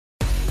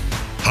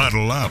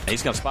Huddle up.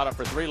 He's going to spot up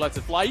for three, lets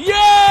it fly.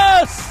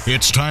 Yes!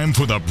 It's time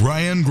for the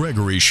Brian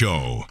Gregory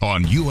Show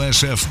on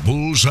USF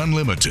Bulls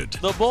Unlimited.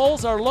 The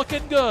Bulls are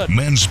looking good.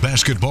 Men's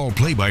basketball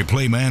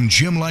play-by-play man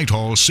Jim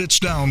Lighthall sits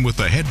down with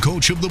the head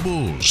coach of the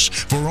Bulls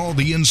for all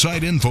the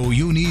inside info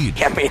you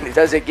need. I mean,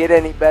 does it get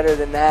any better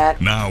than that?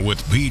 Now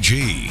with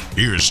PG,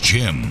 here's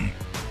Jim.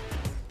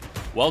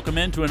 Welcome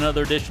into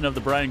another edition of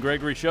the Brian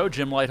Gregory Show.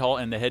 Jim Lighthall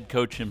and the head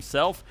coach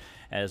himself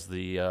as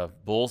the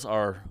Bulls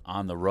are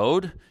on the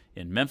road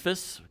in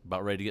Memphis,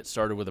 about ready to get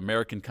started with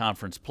American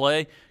Conference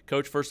play.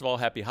 Coach, first of all,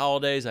 happy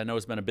holidays. I know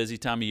it's been a busy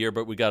time of year,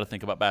 but we got to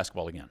think about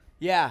basketball again.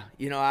 Yeah,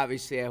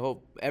 obviously I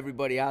hope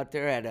everybody out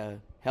there had a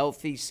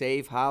healthy,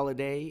 safe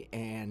holiday,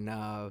 and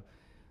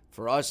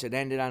for us it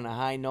ended on a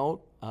high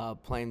note,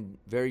 playing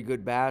very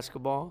good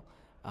basketball.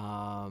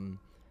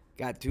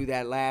 Got through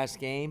that last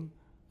game,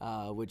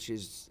 which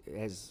is,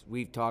 as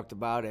we've talked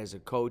about as a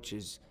coach,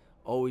 is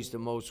always the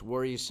most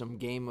worrisome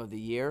game of the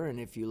year. And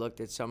if you looked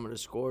at some of the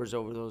scores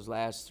over those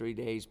last 3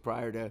 days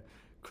prior to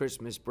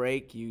Christmas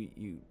break,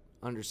 you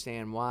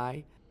understand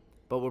why.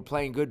 But we're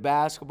playing good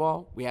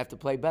basketball. We have to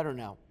play better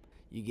now.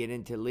 You get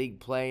into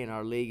league play, and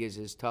our league is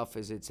as tough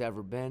as it's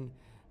ever been.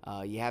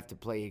 You have to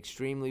play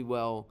extremely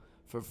well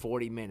for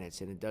 40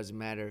 minutes, and it doesn't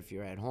matter if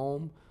you're at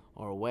home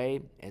or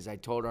away. As I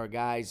told our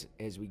guys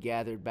as we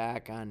gathered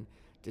back on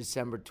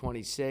December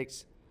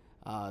 26th,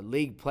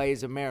 league play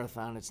is a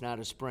marathon. It's not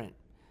a sprint.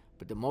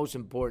 But the most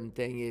important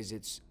thing is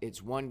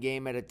it's one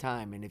game at a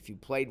time. And if you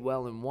played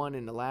well and won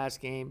in the last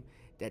game,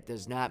 that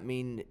does not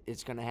mean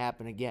it's going to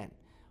happen again.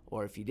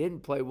 Or if you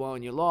didn't play well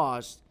and you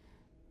lost,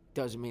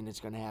 doesn't mean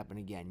it's going to happen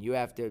again. You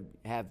have to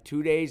have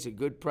 2 days of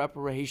good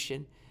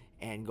preparation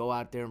and go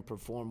out there and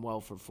perform well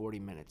for 40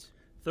 minutes.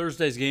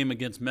 Thursday's game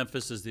against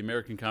Memphis is the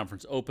American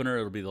Conference opener.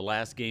 It'll be the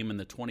last game in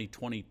the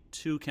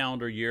 2022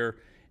 calendar year.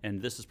 And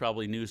this is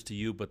probably news to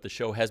you, but the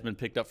show has been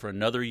picked up for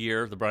another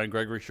year. The Brian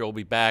Gregory Show will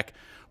be back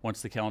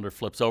once the calendar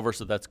flips over,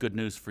 so that's good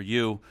news for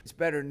you. It's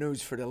better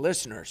news for the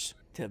listeners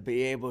to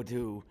be able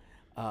to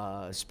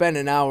spend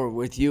an hour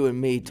with you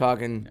and me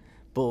talking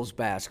Bulls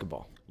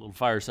basketball. A little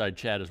fireside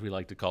chat, as we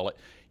like to call it.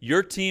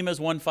 Your team has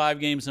won 5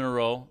 games in a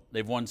row.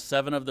 They've won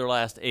 7 of their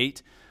last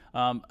 8.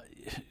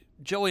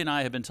 Joey and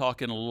I have been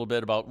talking a little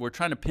bit about, we're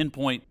trying to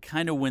pinpoint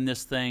kind of when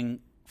this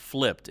thing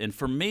flipped. And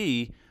for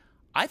me,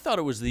 I thought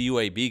it was the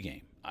UAB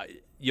game.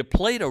 You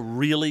played a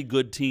really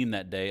good team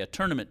that day, a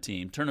tournament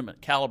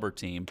caliber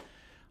team.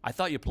 I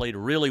thought you played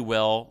really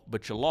well,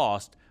 but you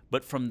lost.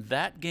 But from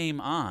that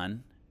game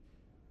on,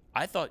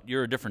 I thought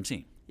you're a different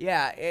team.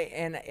 Yeah,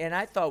 and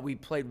I thought we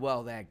played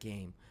well that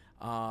game.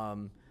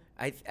 I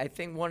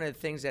think one of the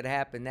things that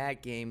happened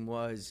that game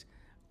was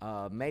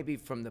maybe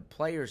from the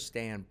player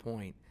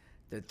standpoint,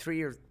 the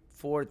 3 or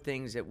 4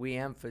 things that we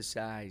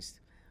emphasized,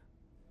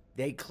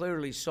 they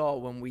clearly saw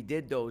when we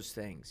did those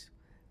things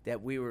that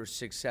we were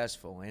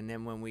successful. And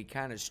then when we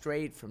kind of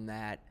strayed from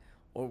that,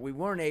 or we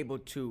weren't able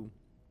to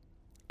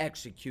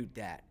execute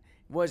that,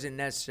 it wasn't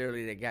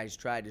necessarily that guys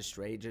tried to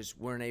stray, just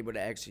weren't able to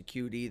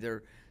execute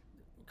either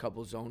a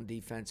couple zone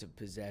defensive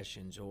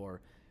possessions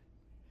or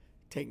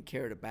taking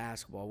care of the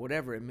basketball,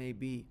 whatever it may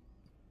be.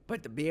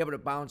 But to be able to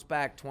bounce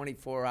back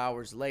 24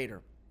 hours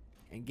later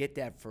and get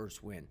that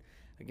first win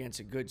against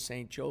a good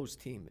St. Joe's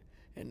team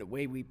and the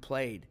way we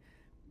played.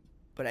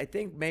 But I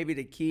think maybe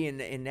the key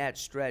in that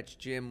stretch,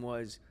 Jim,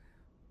 was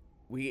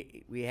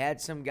we had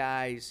some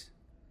guys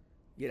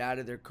get out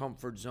of their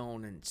comfort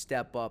zone and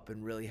step up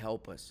and really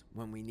help us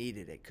when we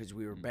needed it because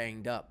we were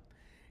banged up.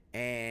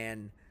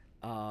 And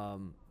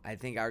I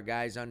think our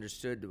guys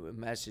understood the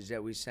message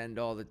that we send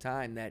all the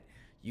time, that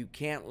you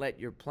can't let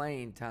your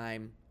playing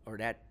time or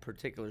that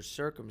particular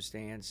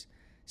circumstance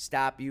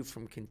stop you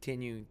from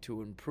continuing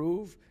to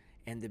improve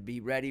and to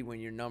be ready when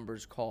your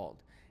number's called.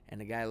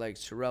 And a guy like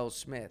Sorrell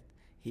Smith,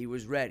 he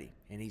was ready,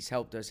 and he's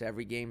helped us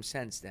every game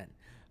since then.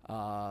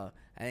 I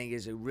think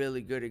is a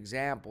really good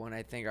example, and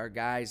I think our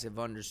guys have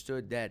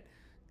understood that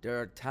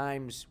there are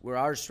times where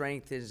our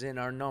strength is in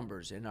our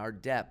numbers and our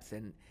depth,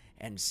 and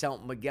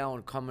Selton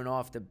McGowan coming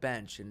off the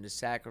bench and the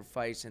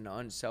sacrifice and the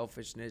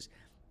unselfishness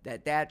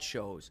that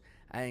shows.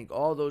 I think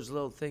all those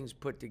little things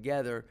put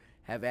together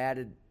have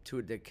added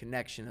to the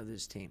connection of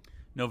this team.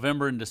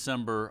 November and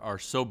December are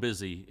so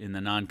busy in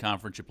the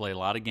non-conference. You play a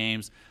lot of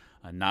games,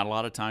 not a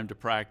lot of time to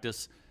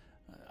practice.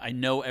 I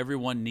know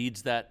everyone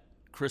needs that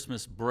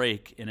Christmas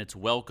break, and it's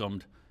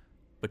welcomed,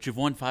 but you've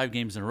won 5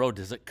 games in a row.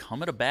 Does it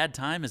come at a bad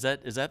time? Is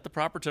that the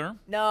proper term?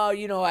 No,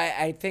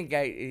 I think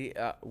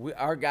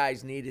our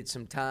guys needed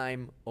some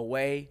time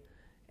away,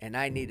 and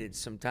I needed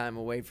some time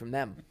away from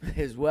them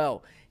as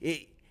well.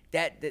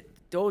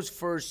 Those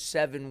first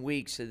 7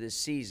 weeks of the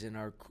season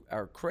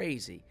are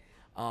crazy,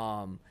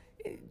 to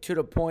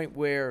the point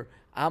where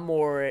I'm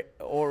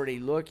already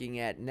looking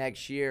at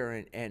next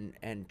year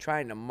and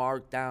trying to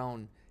mark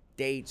down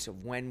dates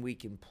of when we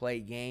can play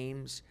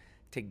games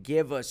to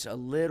give us a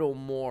little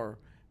more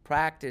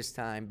practice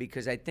time,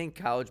 because I think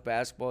college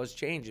basketball is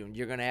changing.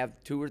 You're going to have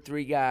 2 or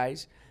 3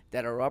 guys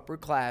that are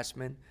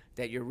upperclassmen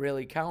that you're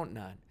really counting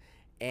on.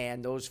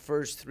 And those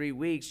first 3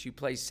 weeks, you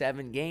play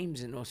 7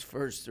 games in those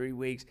first 3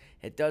 weeks.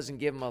 It doesn't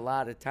give them a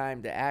lot of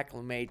time to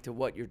acclimate to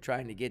what you're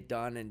trying to get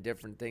done and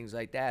different things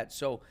like that.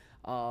 So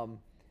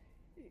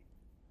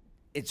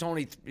it's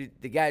only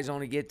the guys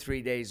only get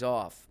 3 days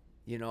off,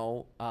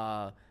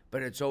 but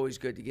it's always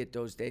good to get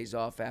those days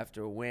off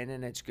after a win,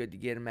 and it's good to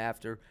get them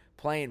after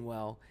playing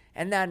well.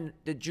 And then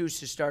the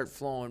juices start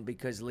flowing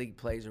because league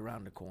plays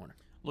around the corner.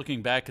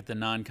 Looking back at the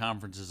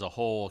non-conference as a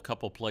whole, a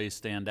couple plays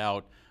stand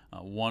out.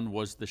 One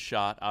was the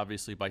shot,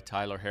 obviously, by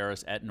Tyler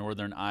Harris at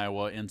Northern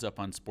Iowa, ends up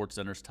on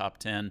SportsCenter's top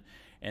 10.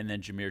 And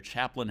then Jameer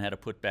Chaplin had a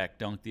putback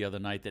dunk the other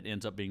night that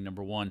ends up being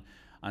number 1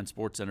 on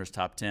SportsCenter's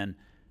top 10.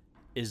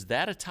 Is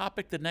that a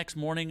topic the next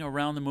morning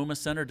around the Muma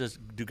Center?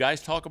 Do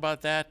guys talk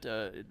about that?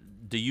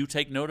 Do you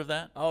take note of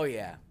that? Oh,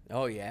 yeah.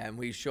 And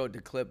we showed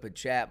the clip of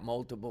Chap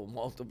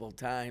multiple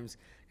times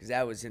because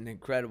that was an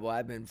incredible.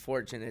 I've been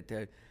fortunate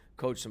to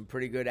coach some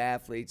pretty good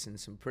athletes and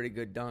some pretty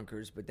good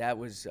dunkers, but that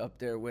was up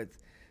there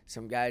with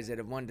some guys that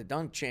have won the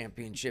dunk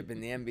championship in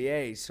the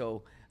NBA.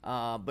 So,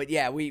 but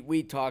yeah,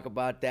 we talk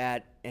about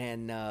that,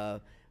 and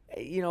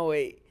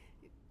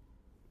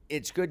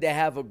it's good to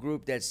have a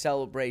group that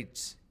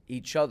celebrates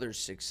each other's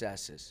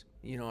successes.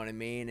 You know what I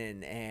mean?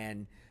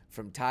 And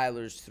from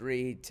Tyler's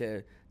 3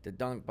 to the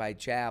dunk by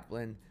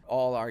Chaplin,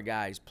 all our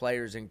guys,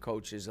 players and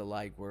coaches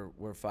alike,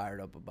 we're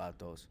fired up about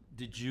those.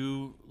 Did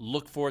you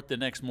look for it the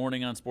next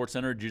morning on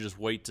SportsCenter, or did you just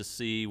wait to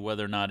see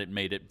whether or not it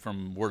made it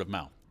from word of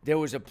mouth? There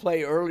was a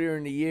play earlier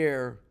in the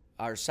year,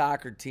 our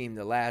soccer team,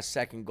 the last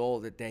second goal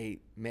that they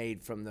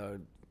made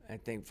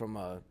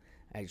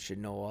I should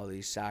know all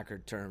these soccer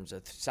terms,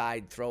 a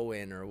side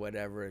throw-in or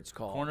whatever it's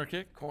called. Corner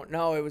kick?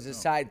 No, it was a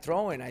side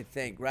throw-in, I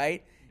think,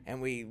 right?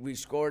 And we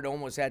scored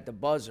almost at the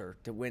buzzer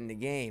to win the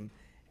game.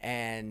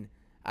 And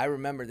I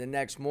remember the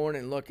next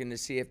morning looking to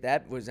see if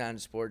that was on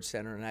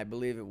SportsCenter, and I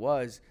believe it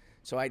was.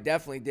 So I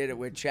definitely did it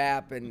with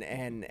Chap and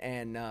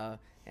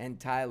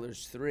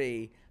Tyler's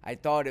 3. I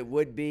thought it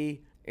would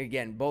be.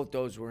 Again, both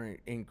those were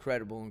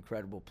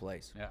incredible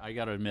plays. Yeah, I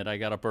got to admit, I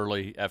got up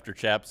early after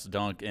Chap's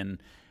dunk, and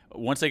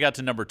once they got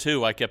to number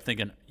 2, I kept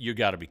thinking, you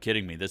got to be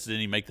kidding me. This didn't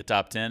even make the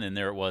top 10, and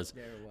there it was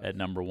at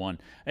number 1.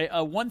 Hey,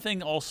 one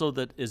thing also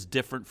that is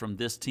different from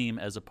this team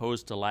as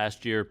opposed to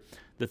last year,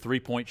 the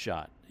three-point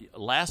shot.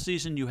 Last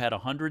season, you had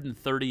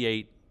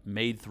 138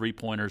 made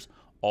three-pointers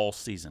all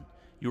season.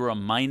 You were a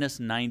minus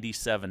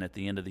 97 at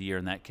the end of the year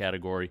in that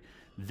category.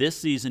 This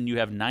season, you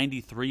have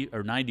 93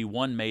 or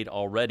 91 made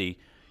already.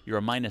 You're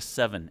a minus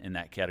 7 in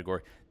that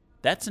category.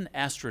 That's an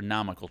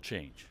astronomical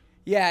change.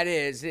 Yeah, it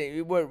is.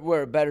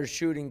 We're a better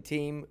shooting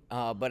team,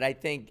 but I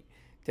think,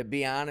 to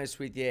be honest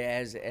with you,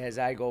 as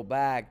I go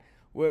back,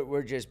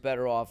 we're just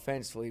better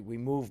offensively. We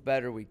move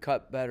better, we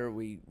cut better,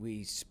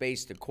 we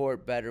space the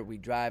court better, we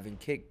drive and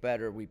kick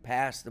better, we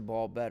pass the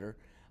ball better,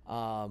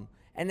 and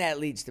that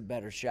leads to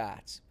better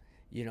shots,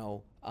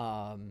 and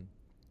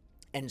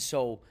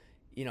so,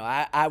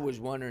 I was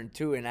wondering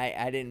too, and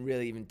I didn't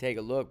really even take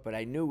a look, but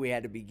I knew we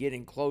had to be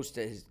getting close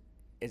to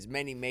as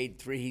many made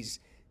threes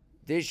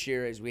this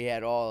year as we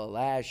had all of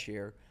last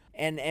year.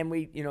 And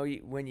we,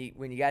 when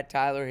you got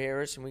Tyler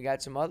Harris and we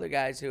got some other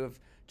guys who have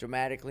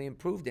dramatically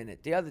improved in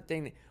it. The other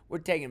thing, we're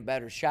taking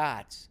better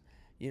shots.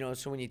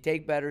 So when you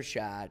take better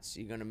shots,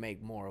 you're going to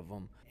make more of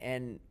them.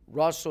 And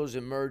Russell's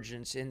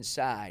emergence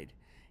inside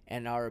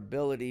and our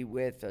ability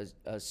with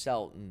a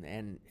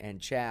Selton and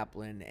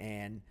Chaplin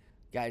and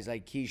guys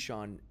like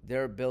Keyshawn,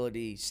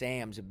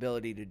 Sam's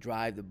ability to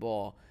drive the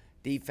ball.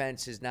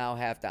 Defenses now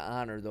have to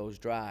honor those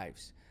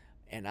drives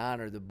and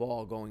honor the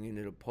ball going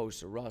into the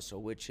post of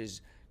Russell, which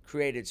has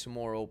created some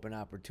more open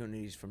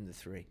opportunities from the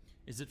 3.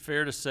 Is it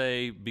fair to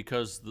say,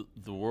 because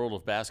the world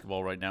of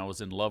basketball right now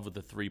is in love with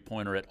the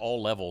three-pointer at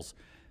all levels,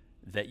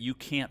 that you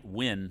can't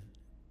win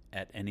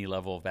at any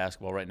level of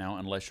basketball right now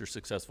unless you're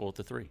successful at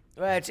the 3?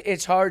 Well,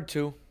 it's hard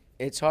to.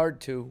 It's hard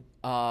to.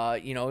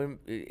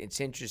 It's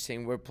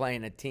interesting. We're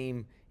playing a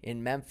team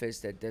in Memphis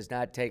that does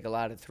not take a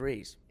lot of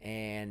threes,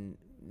 and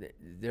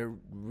they're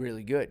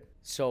really good.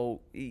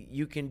 So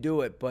you can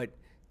do it, but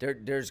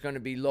there's going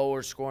to be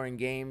lower scoring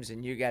games,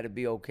 and you got to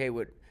be okay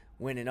with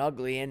winning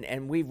ugly.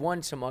 And we've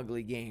won some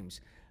ugly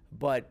games,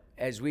 but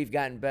as we've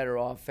gotten better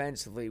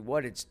offensively,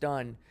 what it's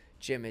done,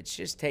 Jim, it's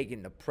just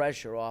taken the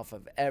pressure off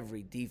of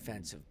every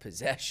defensive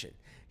possession.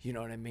 You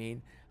know what I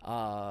mean?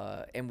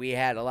 And we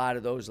had a lot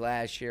of those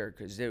last year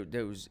because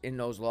there was, in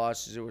those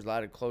losses, there was a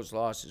lot of close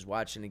losses.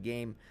 Watching the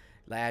game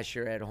last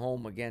year at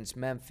home against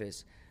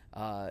Memphis,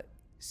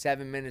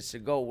 7 minutes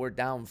ago, we're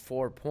down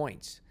 4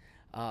 points.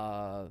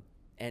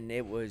 And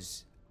it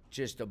was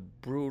just a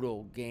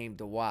brutal game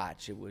to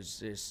watch. It was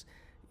just,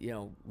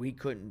 we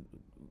couldn't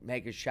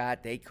make a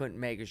shot. They couldn't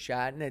make a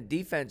shot. And the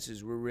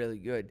defenses were really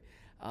good.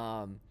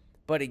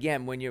 But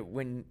again,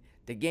 when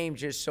the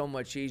game's just so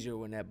much easier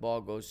when that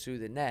ball goes through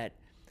the net.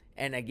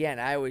 And again,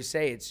 I always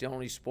say it's the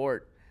only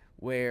sport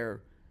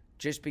where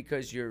just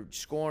because you're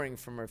scoring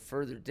from a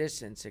further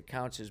distance, it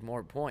counts as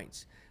more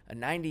points. A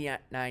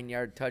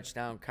 99-yard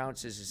touchdown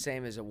counts as the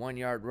same as a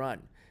 1-yard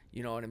run.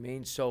 You know what I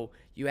mean? So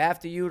you have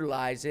to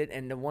utilize it.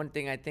 And the one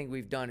thing I think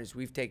we've done is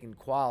we've taken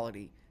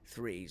quality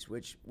threes,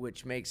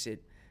 which makes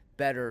it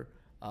better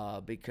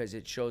because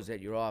it shows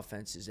that your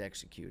offense is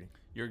executing.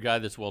 You're a guy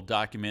that's well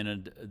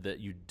documented that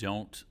you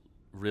don't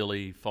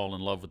really fall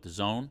in love with the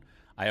zone.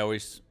 I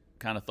always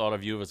kind of thought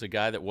of you as a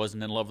guy that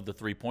wasn't in love with the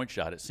three-point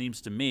shot. It seems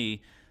to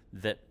me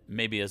that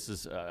maybe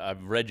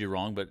I've read you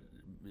wrong, but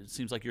it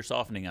seems like you're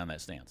softening on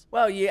that stance.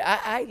 Well, yeah,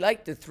 I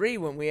liked the three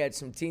when we had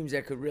some teams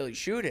that could really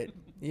shoot it,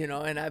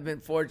 and I've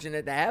been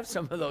fortunate to have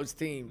some of those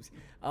teams.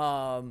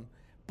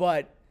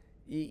 But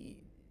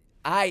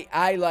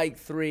I like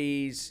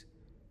threes.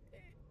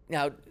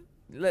 Now,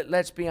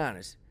 let's be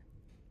honest.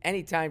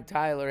 Anytime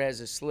Tyler has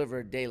a sliver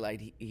of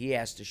daylight, he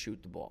has to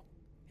shoot the ball.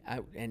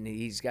 And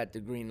he's got the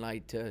green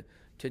light to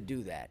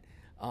do that.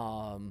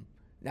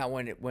 Now,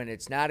 when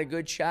it's not a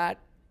good shot,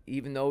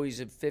 even though he's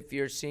a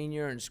fifth-year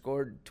senior and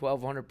scored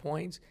 1,200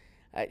 points,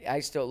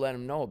 I still let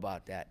him know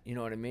about that. You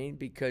know what I mean?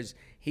 Because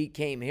he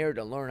came here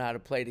to learn how to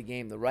play the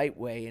game the right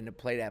way and to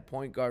play that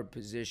point guard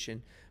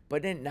position.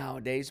 But then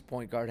nowadays,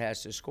 point guard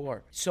has to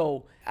score.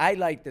 So I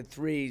like the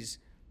threes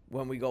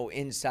when we go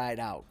inside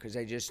out because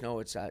I just know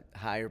it's a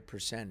higher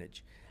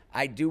percentage.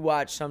 I do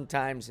watch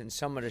sometimes in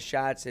some of the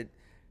shots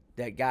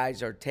that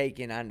guys are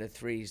taking on the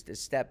threes, the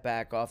step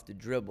back off the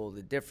dribble,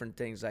 the different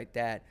things like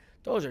that.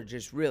 Those are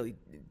just really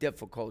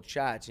difficult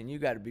shots, and you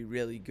got to be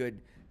really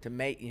good to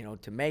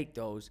make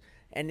those.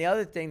 And the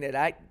other thing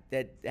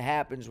that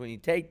happens when you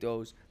take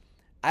those,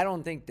 I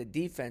don't think the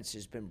defense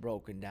has been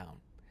broken down.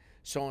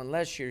 So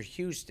unless you're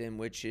Houston,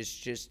 which is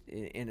just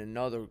in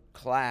another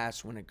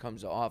class when it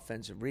comes to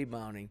offensive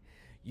rebounding,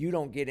 you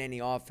don't get any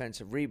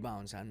offensive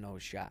rebounds on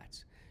those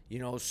shots.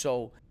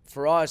 So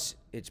for us,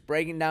 it's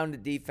breaking down the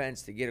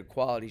defense to get a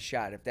quality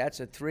shot. If that's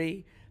a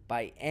three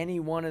by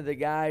any one of the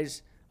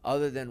guys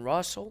other than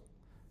Russell,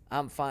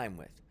 I'm fine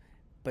with.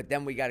 But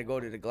then we got to go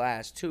to the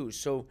glass too.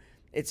 So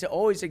it's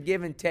always a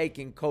give and take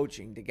in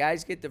coaching. The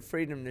guys get the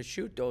freedom to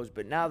shoot those,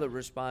 but now the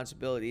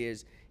responsibility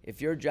is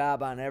if your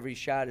job on every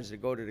shot is to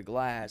go to the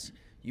glass,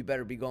 you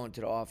better be going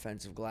to the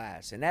offensive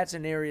glass. And that's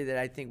an area that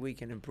I think we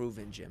can improve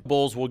in, Jim.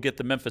 Bulls will get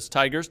the Memphis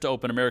Tigers to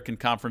open American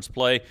Conference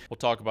play. We'll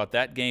talk about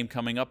that game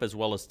coming up as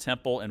well as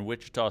Temple and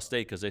Wichita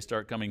State because they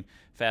start coming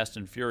fast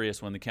and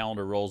furious when the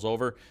calendar rolls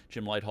over.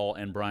 Jim Lighthall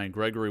and Brian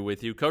Gregory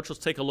with you. Coach,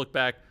 let's take a look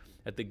back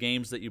at the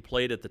games that you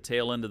played at the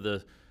tail end of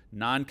the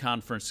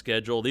non-conference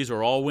schedule. These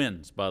are all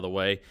wins, by the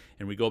way.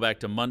 And we go back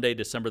to Monday,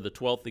 December the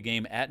 12th, the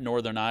game at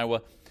Northern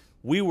Iowa.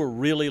 We were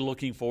really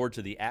looking forward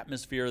to the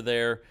atmosphere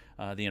there,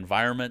 the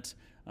environment,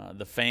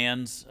 the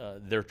fans,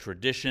 their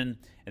tradition,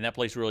 and that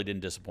place really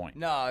didn't disappoint.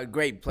 No, a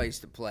great place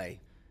to play.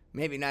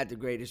 Maybe not the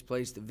greatest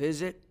place to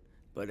visit,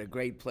 but a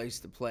great place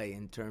to play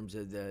in terms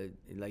of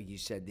like you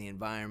said, the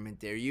environment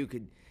there. You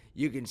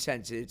can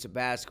sense it. It's a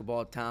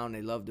basketball town.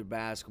 They love their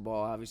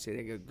basketball. Obviously,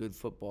 they got good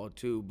football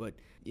too, but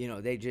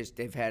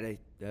they've had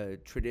a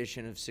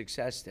tradition of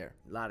success there.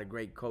 A lot of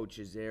great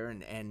coaches there,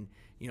 and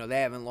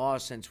they haven't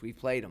lost since we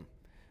played them.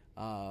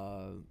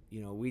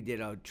 We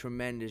did a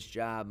tremendous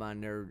job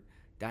on their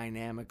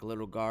dynamic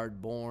little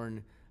guard,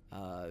 Bourne.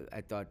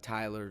 I thought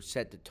Tyler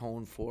set the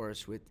tone for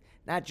us with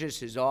not just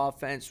his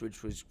offense,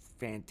 which was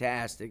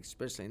fantastic,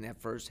 especially in that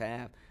first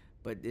half,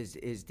 but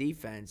his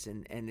defense.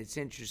 And it's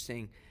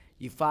interesting.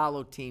 You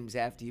follow teams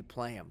after you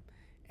play them.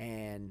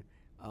 And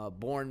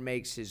Bourne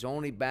makes his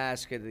only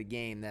basket of the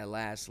game, that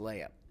last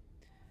layup.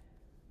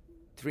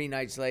 3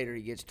 nights later,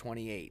 he gets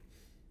 28.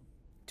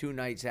 2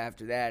 nights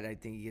after that, I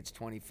think he gets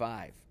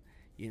 25.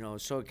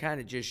 So it kind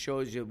of just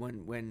shows you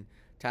when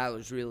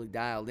Tyler's really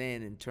dialed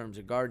in terms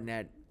of guarding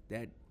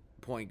that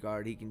point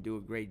guard, he can do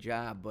a great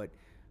job. But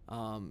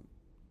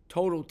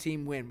total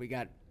team win. We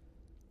got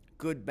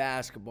good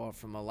basketball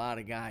from a lot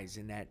of guys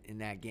in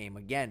that game.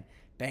 Again,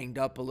 banged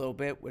up a little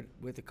bit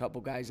with a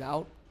couple guys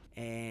out,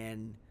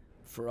 and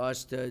for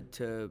us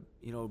to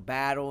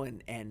battle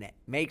and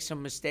make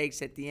some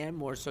mistakes at the end,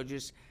 more so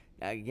just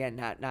again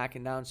not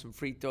knocking down some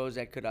free throws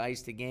that could have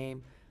iced the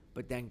game.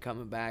 But then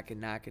coming back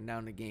and knocking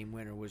down the game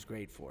winner was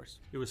great for us.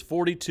 It was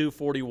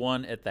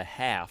 42-41 at the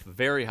half,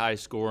 very high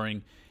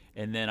scoring,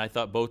 and then I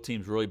thought both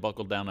teams really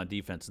buckled down on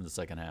defense in the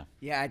second half.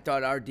 Yeah, I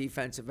thought our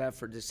defensive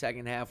effort the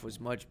second half was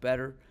much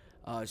better,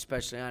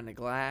 especially on the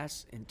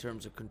glass in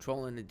terms of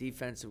controlling the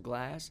defensive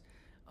glass,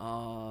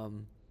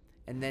 and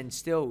then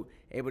still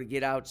able to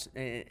get out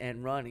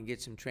and run and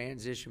get some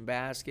transition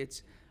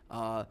baskets.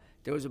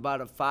 There was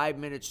about a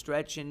 5-minute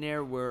stretch in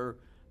there where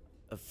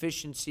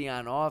efficiency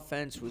on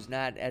offense was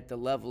not at the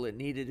level it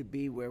needed to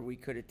be, where we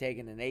could have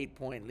taken an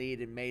 8-point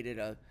lead and made it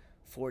a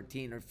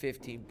 14 or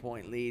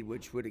 15-point lead,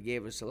 which would have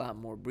gave us a lot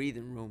more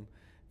breathing room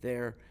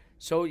there.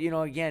 So,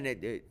 again,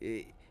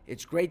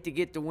 it's great to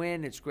get the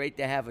win. It's great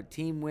to have a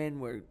team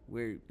win where,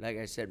 like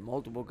I said,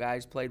 multiple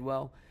guys played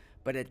well.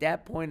 But at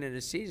that point in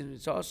the season,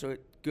 it's also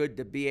good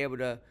to be able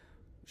to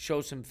show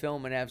some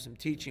film and have some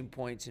teaching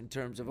points in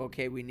terms of,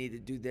 okay, we need to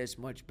do this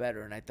much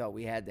better, and I thought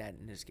we had that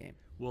in this game.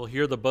 We'll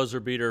hear the buzzer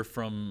beater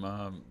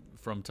from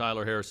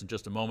Tyler Harris in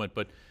just a moment,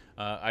 but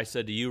I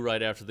said to you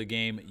right after the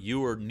game,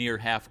 you were near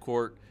half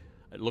court.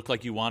 It looked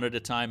like you wanted a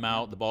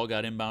timeout. The ball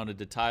got inbounded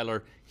to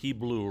Tyler. He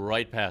blew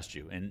right past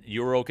you, and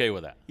you were okay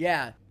with that.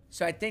 Yeah.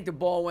 So I think the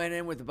ball went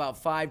in with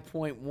about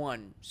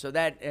 5.1. So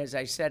that, as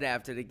I said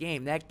after the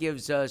game, that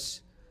gives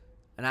us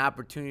an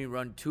opportunity to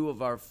run 2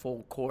 of our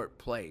full court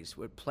plays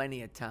with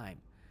plenty of time.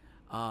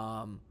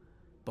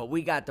 But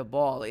we got the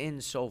ball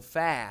in so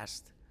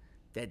fast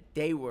that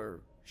they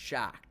were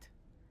shocked.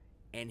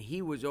 And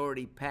he was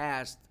already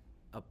past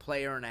a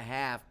player and a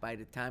half by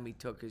the time he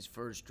took his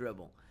first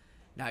dribble.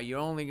 Now, you're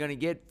only going to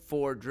get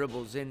 4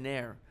 dribbles in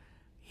there.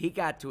 He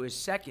got to his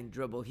second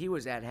dribble. He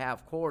was at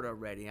half court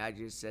already. I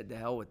just said, to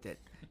hell with it.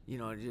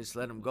 Just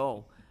let him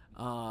go.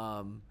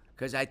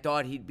 Because I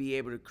thought he'd be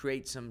able to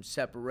create some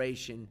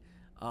separation.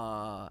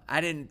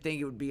 I didn't think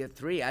it would be a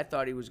 3. I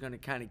thought he was going to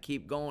kind of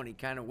keep going. He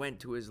kind of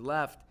went to his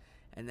left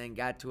and then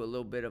got to a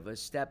little bit of a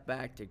step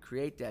back to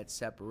create that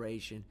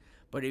separation.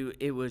 But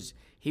he was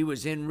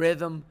in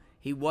rhythm.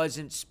 He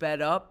wasn't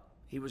sped up.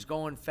 He was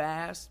going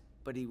fast,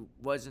 but he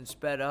wasn't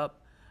sped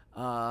up.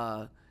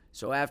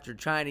 So after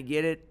trying to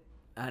get it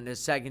on the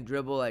second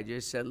dribble, I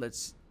just said,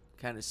 let's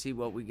kind of see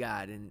what we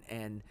got.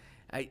 And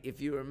if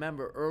you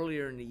remember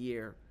earlier in the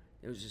year,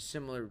 it was a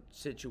similar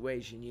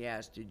situation. You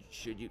asked,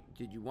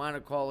 did you want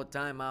to call a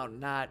timeout or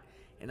not?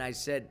 And I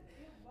said,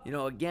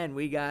 again,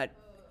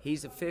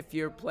 he's a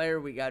 5th-year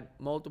player. We got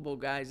multiple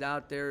guys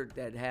out there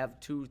that have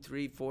 2,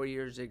 3, 4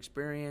 years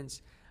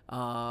experience.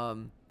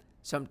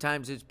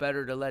 Sometimes it's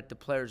better to let the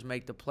players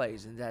make the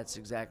plays, and that's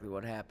exactly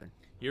what happened.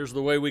 Here's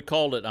the way we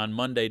called it on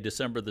Monday,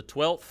 December the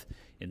 12th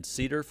in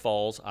Cedar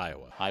Falls,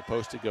 Iowa. High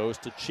post it goes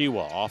to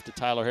Chiwa, off to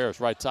Tyler Harris,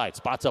 right side.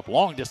 Spots up,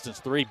 long distance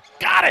 3.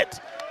 Got it!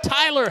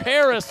 Tyler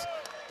Harris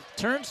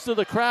turns to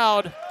the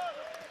crowd,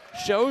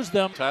 shows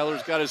them.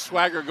 Tyler's got his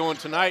swagger going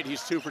tonight.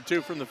 He's 2 for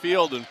 2 from the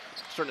field and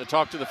starting to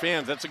talk to the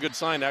fans. That's a good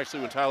sign,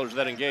 actually, when Tyler's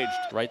that engaged.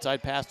 Right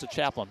side pass to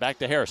Chaplin. Back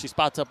to Harris. He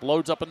spots up,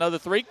 loads up another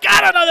 3.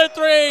 Got another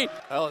 3!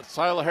 Well, it's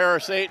Tyler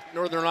Harris, 8,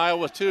 Northern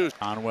Iowa 2.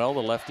 Conwell,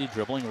 the lefty,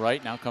 dribbling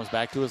right. Now comes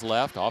back to his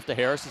left. Off to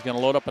Harris. He's going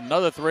to load up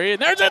another 3.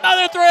 And there's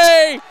another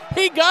 3!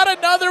 He got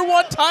another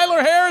one.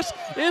 Tyler Harris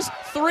is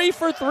 3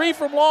 for 3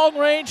 from long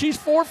range. He's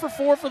 4 for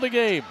 4 for the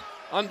game.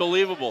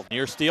 Unbelievable.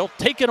 Near steal,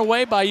 taken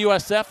away by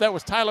USF. That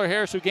was Tyler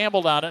Harris who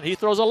gambled on it. He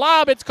throws a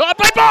lob. It's caught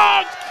by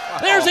Boggs.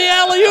 There's the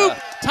alley-oop.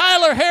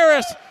 Tyler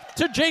Harris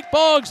to Jake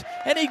Boggs,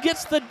 and he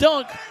gets the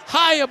dunk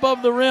high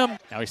above the rim.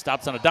 Now he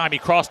stops on a dime. He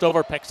crossed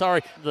over.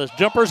 Peksari, the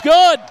jumper's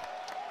good.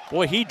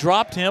 Boy, he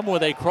dropped him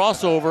with a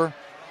crossover,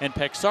 and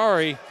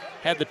Peksari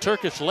had the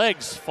Turkish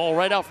legs fall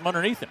right out from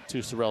underneath him to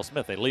Sorrell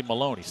Smith. They leave him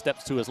alone. He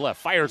steps to his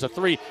left, fires a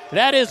 3.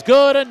 That is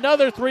good.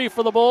 Another 3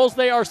 for the Bulls.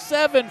 They are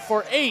 7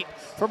 for 8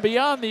 from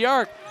beyond the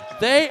arc.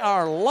 They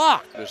are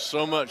locked. There's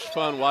so much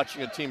fun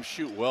watching a team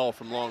shoot well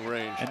from long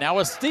range. And now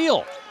a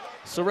steal.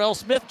 Sorrell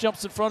Smith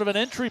jumps in front of an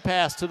entry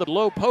pass to the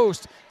low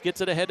post,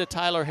 gets it ahead to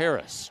Tyler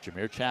Harris.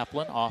 Jameer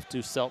Chaplin off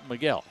to Selton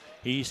Miguel.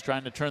 He's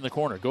trying to turn the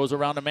corner, goes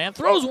around a man,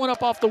 throws one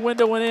up off the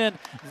window and in.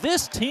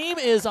 This team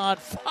is on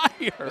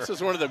fire. This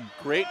is one of the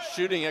great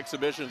shooting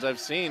exhibitions I've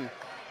seen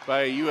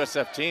by a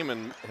USF team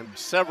in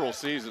several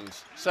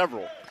seasons.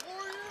 Several.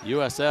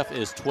 USF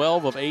is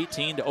 12 of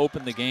 18 to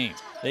open the game.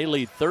 They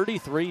lead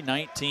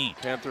 33-19.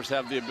 Panthers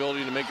have the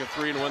ability to make a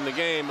 3 and win the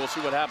game. We'll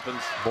see what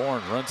happens.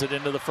 Bourne runs it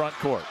into the front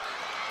court.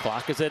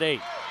 Clock is at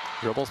 8.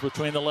 Dribbles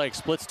between the legs,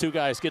 splits 2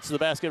 guys, gets to the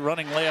basket,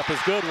 running layup is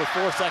good with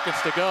 4 seconds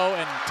to go,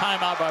 and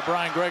timeout by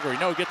Brian Gregory.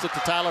 No, gets it to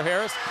Tyler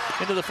Harris.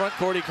 Into the front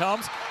court he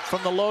comes.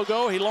 From the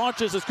logo, he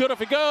launches. It's good if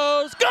he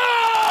goes.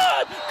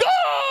 Good!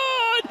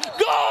 Good!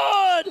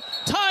 Good!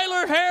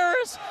 Tyler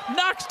Harris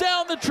knocks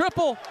down the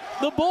triple.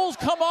 The Bulls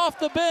come off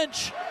the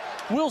bench.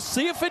 We'll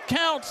see if it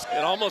counts.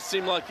 It almost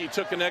seemed like he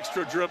took an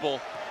extra dribble.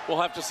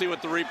 We'll have to see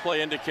what the replay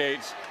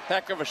indicates.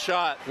 Heck of a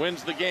shot.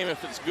 Wins the game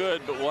if it's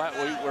good, but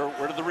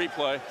where did the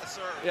replay?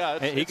 Yeah,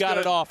 he got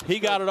it off. He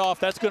got it off.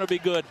 That's going to be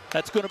good.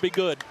 That's going to be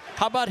good.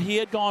 How about he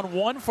had gone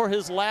 1 for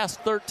his last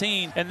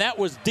 13, and that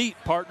was deep,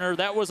 partner.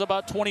 That was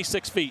about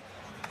 26 feet.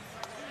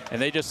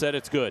 And they just said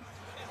it's good.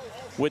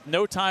 With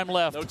no time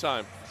left. No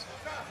time.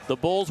 The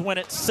Bulls win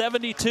it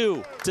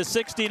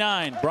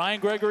 72-69. Brian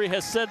Gregory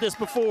has said this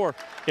before.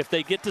 If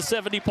they get to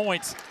 70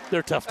 points,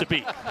 they're tough to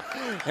beat.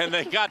 And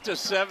they got to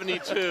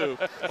 72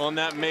 on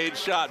that made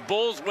shot.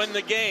 Bulls win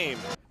the game.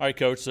 All right,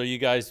 Coach, so you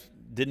guys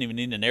didn't even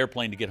need an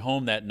airplane to get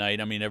home that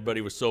night. I mean, everybody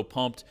was so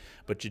pumped.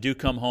 But you do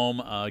come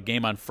home,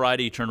 game on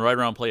Friday. You turn right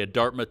around and play a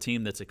Dartmouth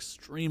team that's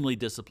extremely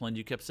disciplined.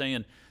 You kept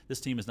saying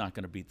this team is not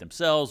going to beat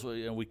themselves.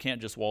 We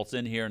can't just waltz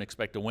in here and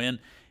expect to win.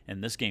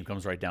 And this game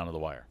comes right down to the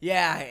wire.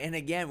 Yeah, and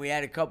again, we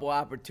had a couple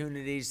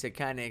opportunities to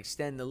kind of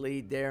extend the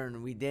lead there,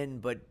 and we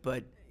didn't. But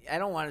I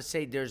don't want to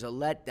say there's a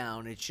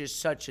letdown. It's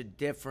just such a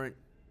different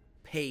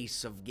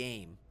pace of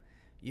game.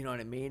 You know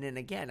what I mean? And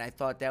again, I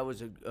thought that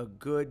was a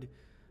good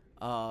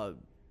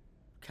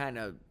kind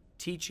of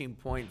teaching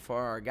point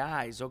for our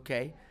guys.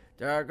 Okay,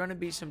 there are going to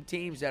be some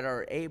teams that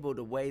are able,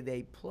 the way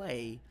they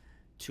play,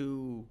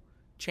 to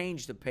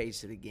change the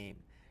pace of the game.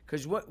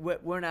 Because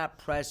we're not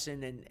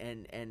pressing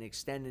and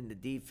extending the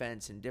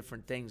defense and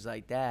different things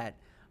like that.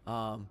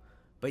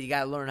 But you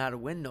got to learn how to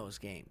win those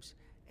games.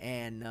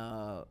 and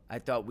I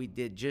thought we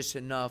did just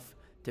enough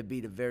to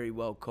beat a very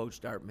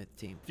well-coached Dartmouth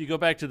team. If you go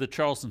back to the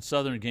Charleston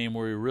Southern game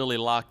where we really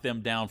locked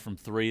them down from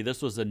three,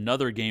 this was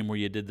another game where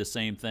you did the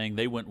same thing.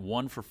 They went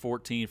 1 for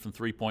 14 from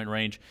three-point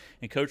range.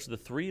 And, Coach, the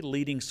three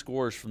leading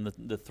scorers from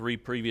the three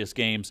previous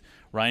games,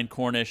 Ryan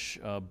Cornish,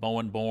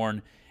 Bowen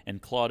Bourne,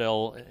 and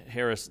Claudel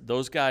Harris,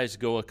 those guys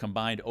go a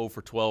combined 0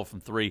 for 12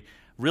 from three.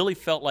 Really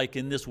felt like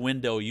in this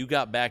window you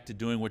got back to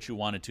doing what you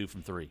wanted to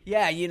from three.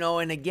 Yeah,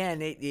 and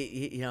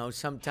again,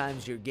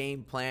 sometimes your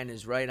game plan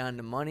is right on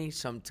the money.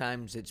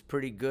 Sometimes it's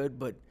pretty good,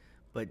 but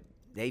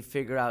they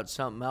figure out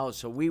something else.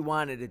 So we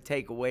wanted to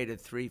take away the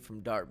three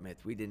from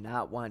Dartmouth. We did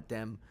not want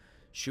them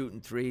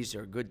shooting threes.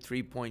 They're a good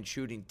three-point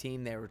shooting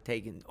team. They were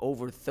taking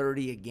over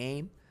 30 a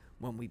game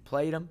when we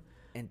played them.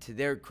 And to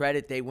their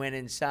credit, they went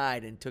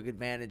inside and took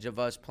advantage of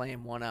us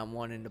playing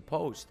one-on-one in the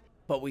post.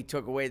 But we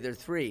took away their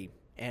three.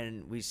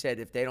 And we said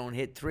if they don't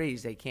hit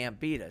threes, they can't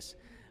beat us.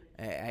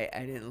 I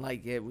didn't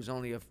like it. It was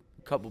only a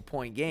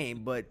couple-point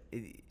game, but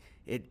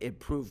it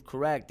proved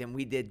correct, and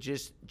we did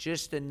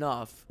just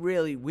enough.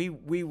 Really,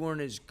 we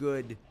weren't as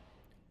good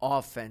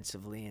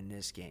offensively in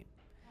this game.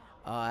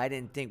 I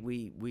didn't think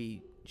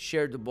we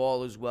shared the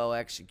ball as well,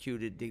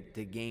 executed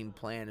the game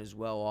plan as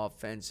well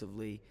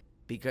offensively,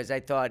 because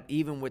I thought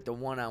even with the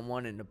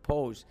one-on-one in the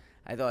post,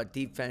 I thought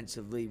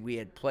defensively we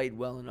had played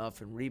well enough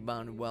and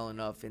rebounded well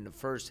enough in the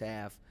first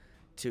half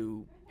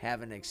to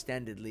have an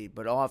extended lead,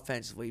 but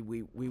offensively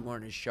we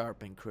weren't as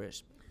sharp and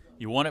crisp.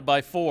 You won it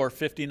by 4,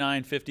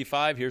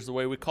 59-55. Here's the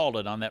way we called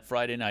it on that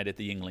Friday night at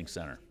the Yuengling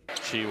Center.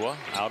 Chiwa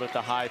out at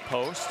the high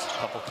post. A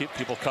couple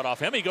people cut off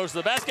him. He goes to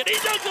the basket. He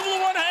does it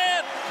with one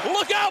hand.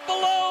 Look out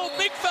below.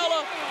 Big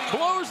fella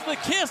blows the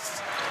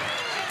kiss.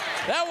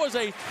 That was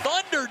a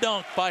thunder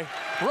dunk by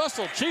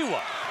Russell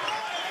Chiwa.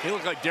 He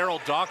looked like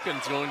Daryl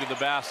Dawkins going to the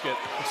basket.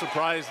 I'm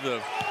surprised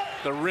the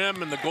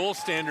rim and the goal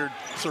standard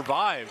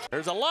survived.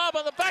 There's a lob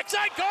on the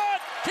backside,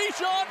 caught!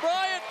 Keyshawn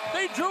Bryant,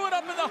 they drew it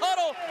up in the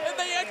huddle, and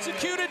they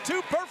executed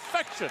to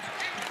perfection.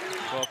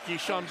 Well,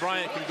 Keyshawn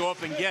Bryant can go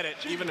up and get it,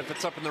 even if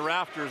it's up in the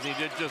rafters, and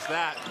he did just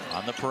that.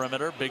 On the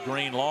perimeter, Big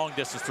Green, long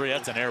distance three,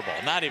 that's an air ball.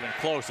 Not even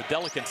close.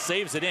 Adelakun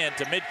saves it in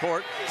to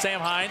midcourt.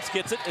 Sam Hines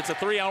gets it, it's a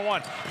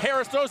 3-on-1.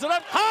 Harris throws it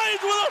up, Hines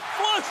with a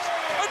flush,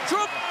 a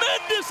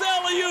tremendous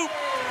alley-oop.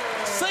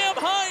 Sam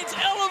Hines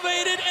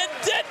elevated and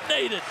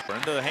detonated.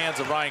 Into the hands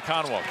of Ryan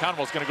Conwell.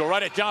 Conwell's going to go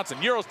right at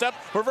Johnson. Euro step,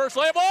 reverse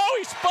layup. Oh,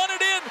 he spun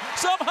it in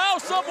somehow,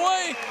 some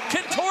way,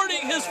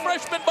 contorting his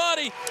freshman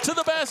body to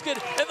the basket,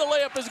 and the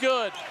layup is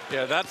good.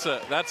 Yeah, that's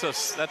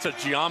a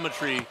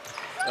geometry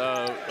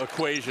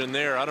equation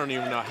there. I don't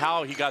even know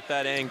how he got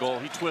that angle.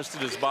 He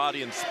twisted his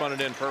body and spun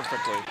it in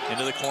perfectly.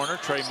 Into the corner,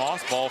 Trey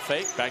Moss, ball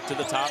fake, back to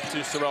the top to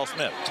Sorrell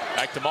Smith.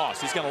 Back to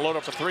Moss. He's going to load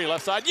up a three,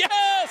 left side.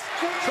 Yes!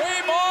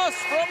 Trey Moss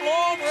from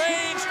long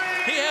range.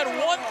 He had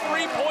one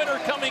three-pointer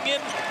coming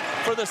in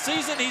for the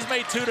season. He's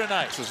made 2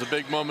 tonight. This is a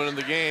big moment in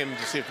the game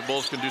to see if the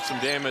Bulls can do some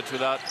damage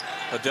without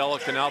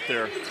Adelakun out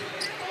there.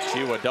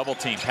 Chiwa double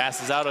team,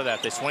 passes out of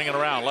that. They swing it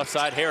around. Left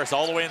side, Harris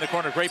all the way in the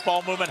corner. Great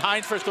ball movement.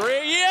 Hines for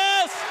three.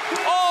 Yes!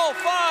 All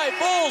 5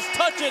 Bulls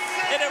touch it,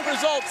 and it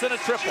results in a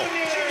triple.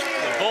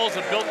 The Bulls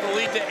have built the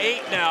lead to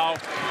 8 now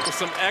with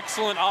some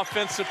excellent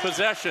offensive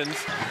possessions.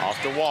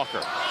 Off to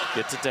Walker.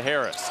 Gets it to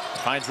Harris.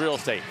 Finds real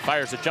estate.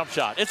 Fires a jump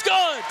shot. It's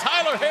good!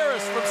 Tyler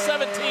Harris from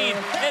 17,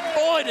 and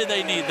boy, did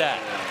they need that.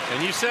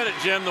 And you said it,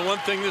 Jim. The one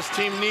thing this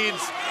team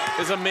needs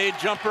is a made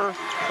jumper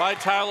by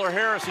Tyler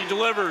Harris. He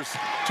delivers.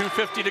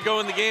 2:50 to go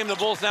in the game. The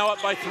Bulls now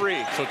up by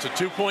 3. So it's a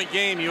 2-point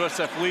game.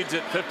 USF leads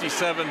it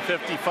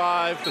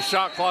 57-55. The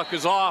shot clock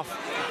is off.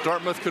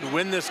 Dartmouth could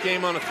win this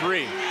game on a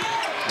 3.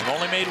 They've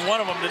only made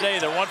one of them today.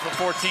 They're 1 for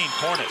 14.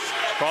 Cornish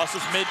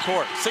crosses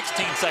midcourt.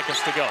 16 seconds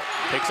to go.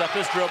 Picks up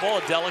his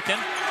dribble.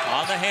 Adelakun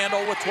on the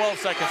handle with 12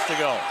 seconds to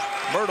go.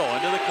 Myrtle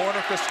into the corner.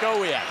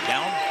 Kraskowiak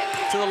down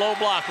to the low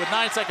block with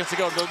 9 seconds to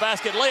go to the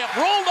basket. Layup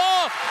rolled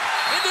off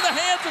into the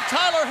hands of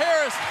Tyler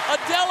Harris.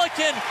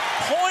 Adelakun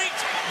point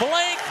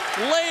blank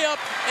layup,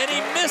 and he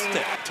missed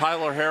it.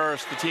 Tyler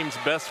Harris, the team's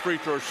best free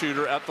throw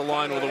shooter, at the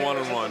line with a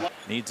 1-on-1.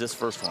 Needs this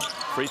first one.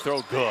 Free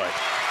throw good.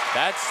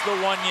 That's the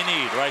one you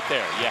need right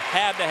there. You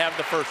had to have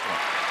the first one.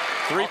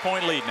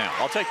 3-point lead now.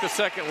 I'll take the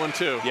second one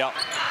too. Yep.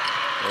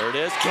 There it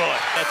is. Good.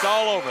 That's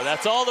all over.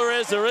 That's all there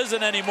is. There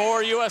isn't any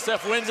more.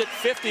 USF wins it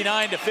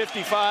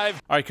 59-55. All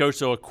right, Coach,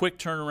 so a quick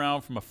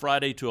turnaround from a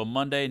Friday to a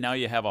Monday. Now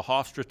you have a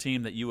Hofstra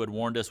team that you had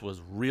warned us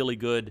was really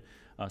good.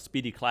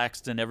 Speedy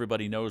Claxton,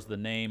 everybody knows the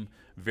name.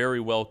 Very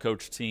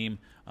well-coached team.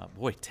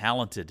 Boy,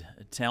 talented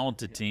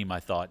team,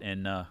 I thought.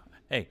 And,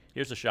 hey,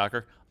 here's a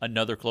shocker,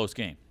 another close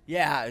game.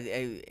 Yeah,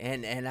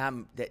 and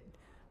I'm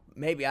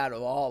maybe out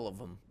of all of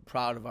them,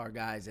 proud of our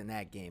guys in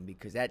that game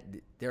because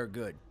they're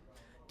good.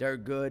 They're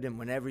good, and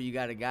whenever you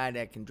got a guy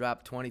that can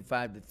drop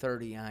 25 to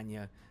 30 on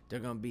you, they're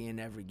going to be in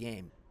every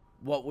game.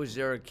 What was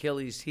their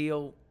Achilles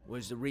heel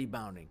was the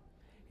rebounding.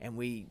 And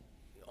we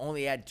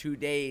only had 2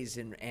 days,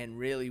 and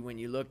really when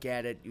you look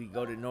at it, you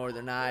go to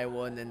Northern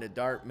Iowa and then to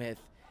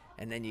Dartmouth,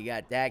 and then you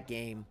got that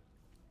game.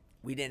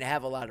 We didn't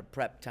have a lot of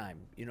prep time,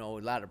 a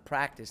lot of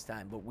practice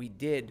time, but we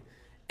did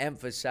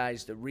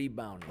emphasized the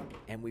rebounding,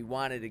 and we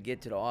wanted to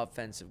get to the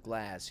offensive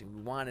glass, and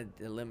we wanted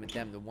to limit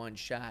them to one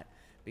shot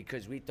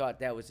because we thought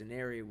that was an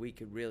area we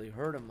could really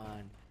hurt them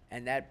on,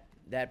 and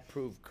that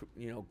proved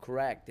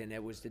correct, and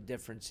it was the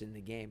difference in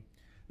the game.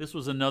 This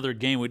was another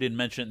game, we didn't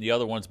mention it in the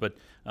other ones, but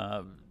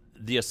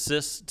the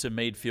assists to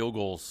made field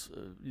goals,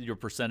 your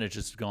percentage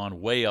has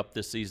gone way up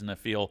this season, I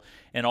feel,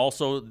 and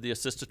also the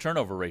assist to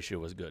turnover ratio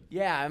was good.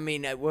 Yeah, I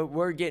mean,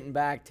 we're getting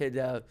back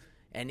to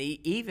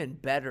even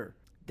better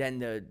than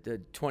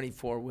the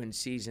 24-win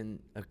season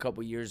a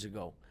couple years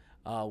ago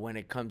when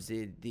it comes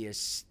to the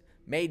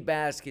made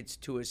baskets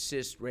to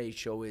assist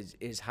ratio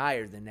is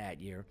higher than that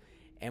year,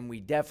 and we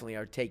definitely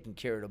are taking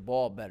care of the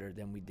ball better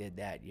than we did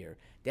that year.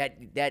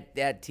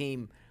 That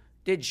team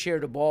did share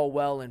the ball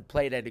well and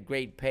played at a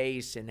great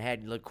pace and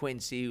had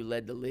LaQuincy, who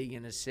led the league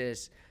in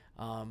assists.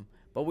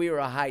 But we were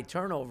a high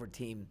turnover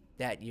team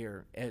that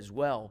year as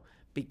well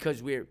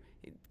because we're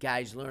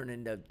guys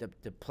learning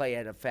to play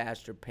at a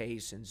faster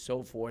pace and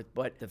so forth.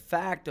 But the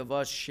fact of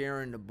us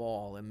sharing the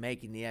ball and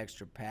making the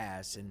extra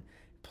pass and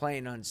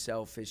playing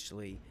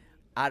unselfishly,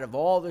 out of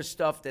all the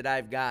stuff that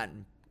I've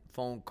gotten,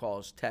 phone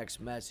calls,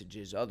 text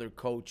messages, other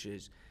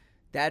coaches,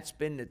 that's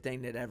been the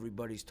thing that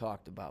everybody's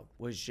talked about,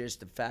 was just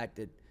the fact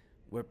that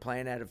we're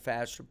playing at a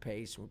faster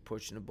pace, we're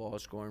pushing the ball,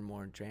 scoring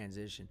more in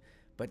transition.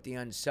 But the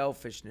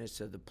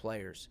unselfishness of the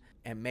players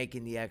and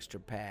making the extra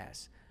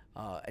pass,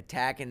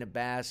 attacking the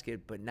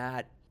basket, but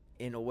not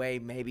in a way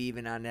maybe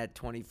even on that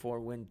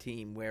 24-win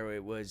team where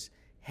it was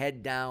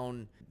head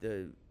down,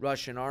 the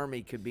Russian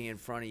army could be in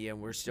front of you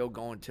and we're still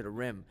going to the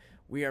rim.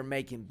 We are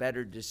making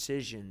better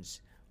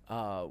decisions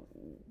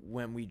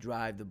when we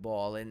drive the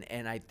ball,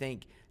 and I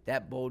think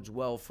that bodes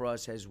well for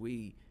us as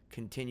we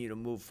continue to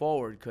move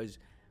forward because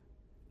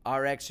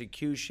our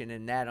execution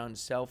and that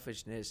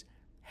unselfishness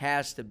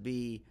has to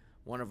be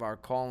one of our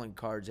calling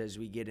cards as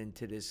we get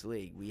into this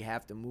league. We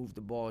have to move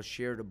the ball,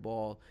 share the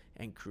ball,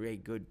 and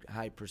create good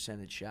high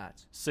percentage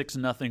shots.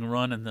 6-0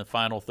 run in the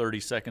final 30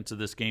 seconds of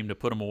this game to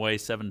put them away,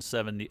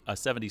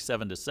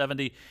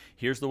 77-70.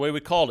 Here's the way we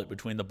called it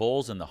between the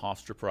Bulls and the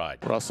Hofstra Pride.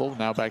 Russell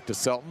now back to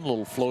Selton.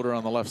 Little floater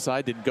on the left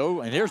side. Didn't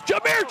go. And here's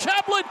Jameer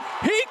Chaplin.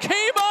 He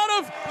came out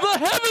of the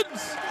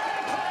heavens.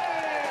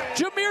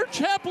 Jameer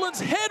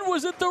Chaplin's head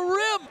was at the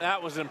rim. That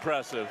was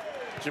impressive.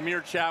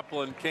 Jameer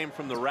Chaplin came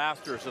from the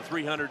rafters, the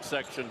 300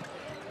 section,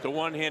 to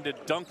one-handed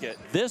dunk it.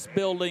 This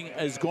building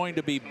is going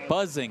to be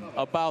buzzing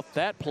about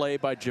that play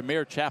by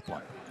Jameer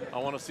Chaplin. I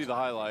want to see the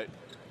highlight.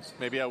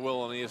 Maybe I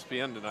will on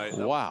ESPN tonight.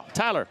 Wow.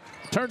 Tyler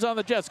turns on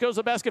the Jets, goes to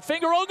the basket,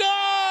 finger, oh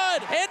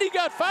God! And he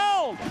got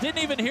fouled.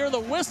 Didn't even hear the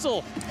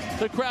whistle.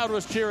 The crowd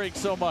was cheering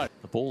so much.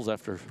 The Bulls,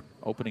 after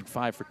opening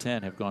 5 for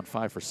 10, have gone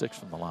 5 for 6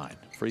 from the line.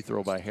 Free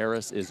throw by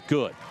Harris is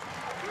good.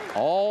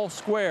 All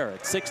square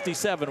at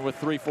 67 with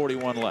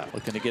 3:41 left.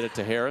 Looking to get it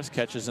to Harris.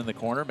 Catches in the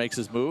corner. Makes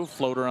his move.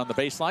 Floater on the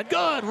baseline.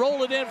 Good.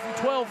 Roll it in from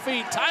 12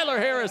 feet. Tyler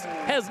Harris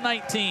has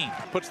 19.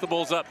 Puts the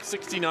Bulls up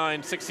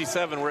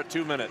 69-67. We're at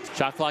 2 minutes.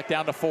 Shot clock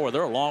down to 4.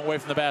 They're a long way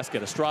from the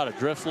basket. Estrada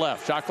drifts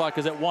left. Shot clock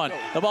is at 1.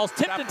 The ball's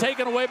tipped and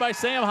taken away by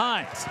Sam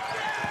Hines.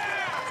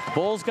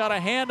 Bulls got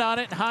a hand on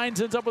it, and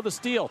Hines ends up with a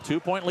steal.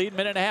 2-point lead,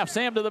 minute and a half.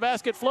 Sam to the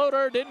basket.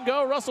 Floater. Didn't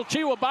go. Russell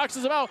Chiwa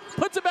boxes him out.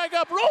 Puts it back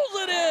up. Rolls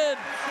it in.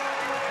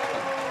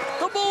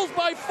 The Bulls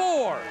by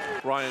 4.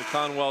 Ryan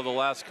Conwell, the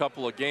last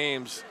couple of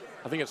games,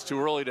 I think it's too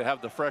early to have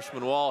the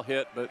freshman wall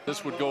hit, but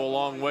this would go a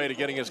long way to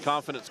getting his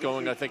confidence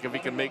going, I think, if he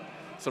can make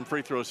some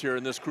free throws here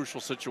in this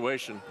crucial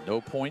situation.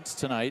 No points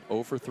tonight,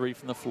 0 for 3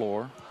 from the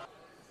floor.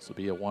 This will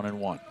be a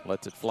 1-and-1.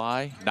 Lets it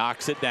fly,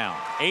 knocks it down.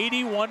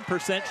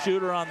 81%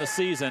 shooter on the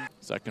season.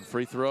 Second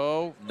free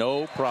throw,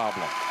 no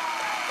problem.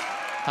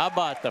 How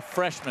about the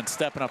freshman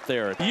stepping up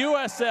there?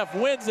 USF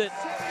wins it.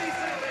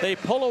 They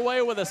pull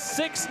away with a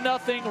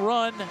 6-0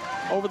 run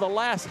over the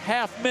last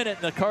half minute,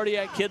 and the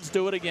Cardiac Kids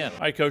do it again.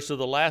 All right, Coach, so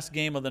the last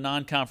game of the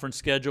non-conference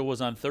schedule was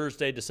on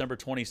Thursday, December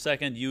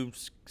 22nd. You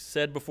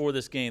said before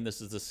this game, this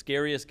is the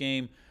scariest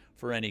game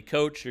for any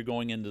coach. You're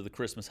going into the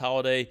Christmas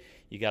holiday.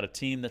 You got a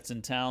team that's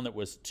in town that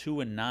was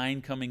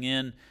 2-9 coming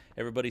in.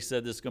 Everybody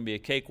said this is going to be a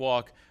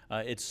cakewalk.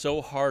 It's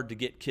so hard to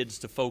get kids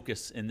to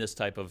focus in this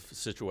type of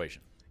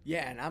situation.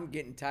 Yeah, and I'm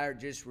getting tired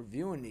just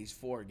reviewing these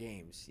 4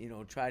 games.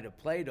 Try to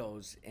play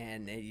those,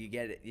 and you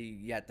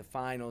got the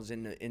finals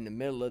in the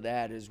middle of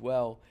that as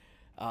well.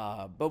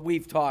 But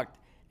we've talked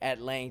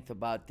at length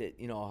about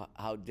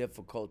how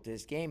difficult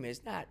this game is.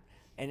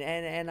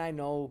 And I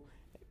know.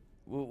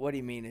 What do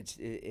you mean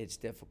it's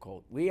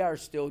difficult? We are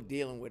still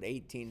dealing with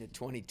 18 to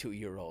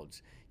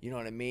 22-year-olds. You know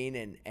what I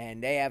mean?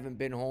 And they haven't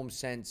been home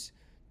since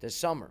the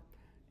summer.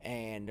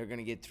 And they're going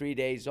to get 3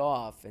 days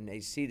off, and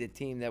they see the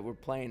team that we're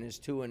playing is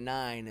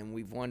 2-9, and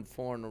we've won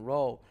 4 in a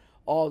row.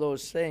 All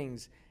those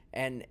things,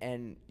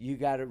 and you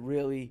got to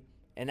really.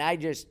 And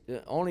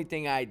the only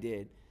thing I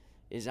did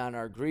is on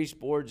our grease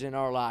boards in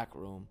our locker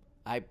room,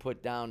 I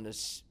put down the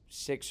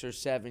 6 or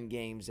 7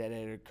 games that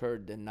had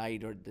occurred the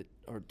night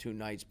or 2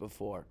 nights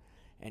before,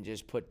 and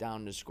just put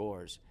down the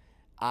scores.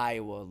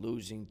 Iowa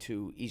losing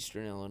to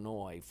Eastern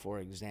Illinois, for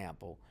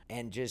example,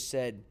 and just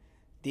said,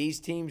 these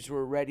teams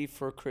were ready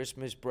for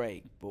Christmas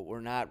break, but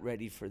were not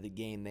ready for the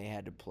game they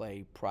had to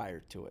play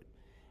prior to it.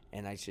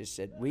 And I just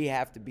said, we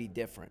have to be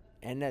different.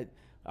 And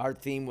our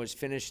theme was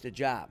finish the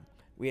job.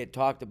 We had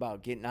talked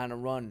about getting on a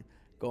run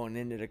going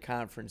into the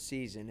conference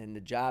season, and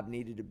the job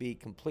needed to be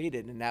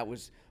completed, and that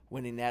was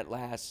winning that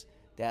last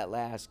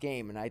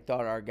game. And I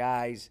thought our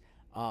guys,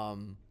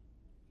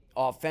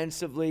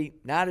 offensively,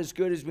 not as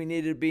good as we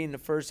needed to be in the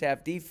first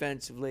half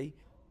defensively,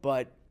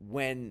 but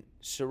when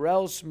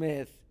Sorrell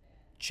Smith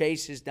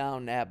chases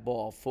down that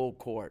ball full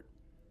court,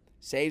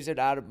 saves it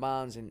out of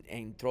bounds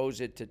and throws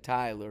it to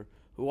Tyler,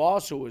 who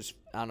also was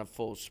on a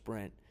full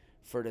sprint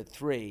for the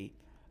three,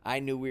 I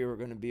knew we were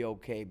going to be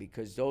okay,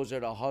 because those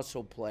are the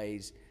hustle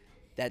plays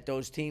that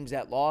those teams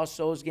that lost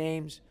those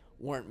games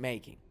weren't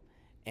making.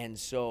 And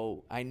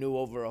so I knew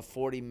over a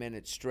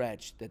 40-minute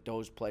stretch that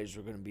those plays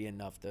were going to be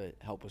enough to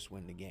help us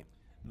win the game.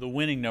 The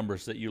winning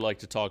numbers that you like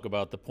to talk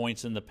about, the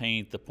points in the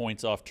paint, the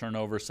points off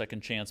turnover,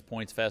 second chance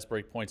points, fast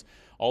break points,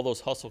 all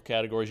those hustle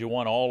categories, you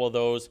won all of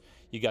those.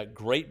 You got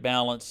great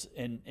balance,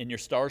 and your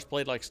stars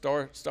played like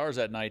stars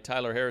that night.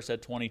 Tyler Harris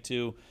had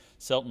 22.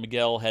 Selton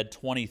Miguel had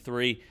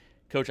 23.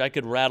 Coach, I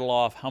could rattle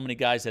off how many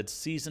guys had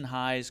season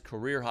highs,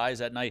 career highs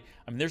that night.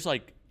 I mean, there's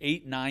like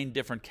 8-9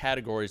 different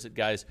categories that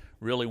guys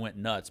really went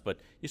nuts.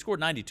 But you scored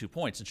 92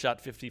 points and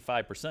shot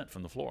 55%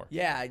 from the floor.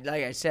 Yeah,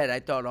 like I said,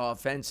 I thought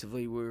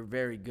offensively we were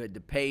very good.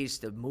 The pace,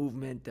 the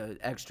movement, the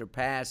extra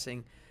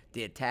passing,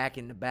 the attack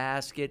in the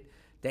basket.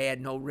 They had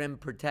no rim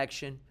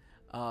protection,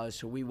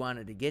 so we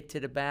wanted to get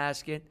to the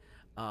basket.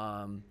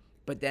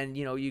 But then,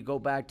 you go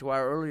back to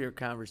our earlier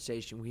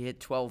conversation. We hit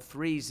 12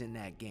 threes in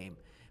that game.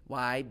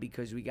 Why?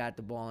 Because we got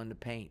the ball in the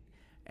paint,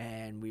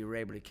 and we were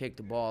able to kick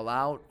the ball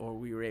out, or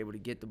we were able to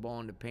get the ball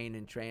in the paint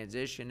in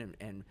transition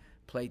and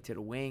play to the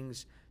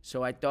wings.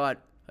 So I thought,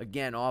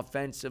 again,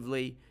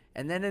 offensively,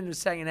 and then in the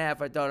second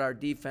half, I thought our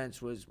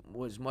defense was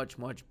much,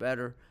 much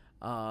better.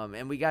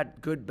 And we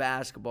got good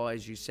basketball,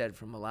 as you said,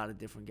 from a lot of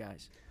different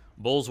guys.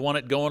 Bulls won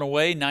it going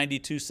away,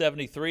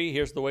 92-73.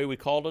 Here's the way we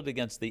called it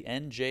against the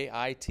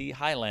NJIT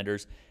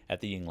Highlanders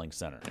at the Yuengling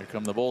Center. Here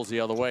come the Bulls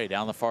the other way,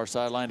 down the far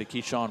sideline to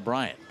Keyshawn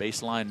Bryant.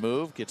 Baseline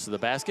move, gets to the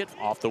basket,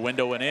 off the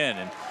window and in.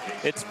 And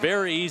it's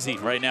very easy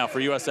right now for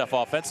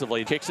USF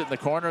offensively. Kicks it in the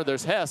corner.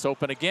 There's Hess,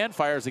 open again,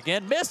 fires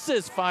again,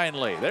 misses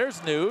finally.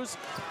 There's news,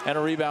 and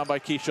a rebound by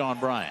Keyshawn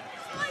Bryant.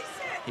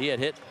 He had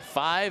hit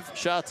 5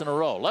 shots in a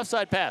row. Left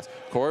side pass.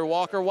 Corey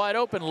Walker wide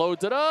open,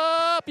 loads it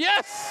up.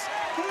 Yes!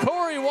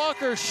 Corey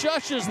Walker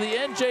shushes the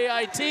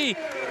NJIT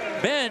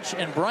bench,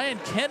 and Brian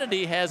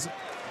Kennedy has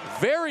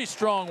very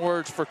strong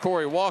words for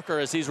Corey Walker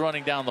as he's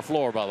running down the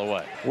floor, by the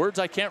way. Words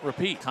I can't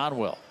repeat.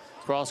 Conwell.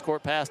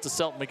 Cross-court pass to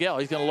Selton Miguel.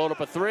 He's going to load up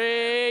a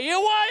three.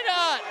 Why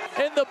not?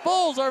 And the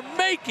Bulls are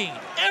making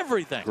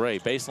everything. Gray,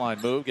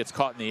 baseline move, gets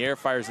caught in the air,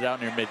 fires it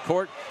out near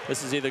midcourt.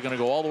 This is either going to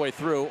go all the way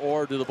through,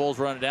 or do the Bulls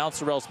run it down?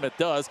 Sorrell Smith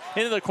does.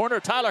 Into the corner,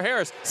 Tyler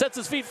Harris sets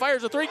his feet,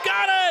 fires a three.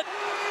 Got it!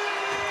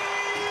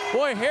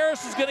 Boy,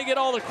 Harris is going to get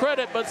all the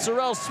credit, but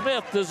Sorrell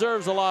Smith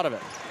deserves a lot of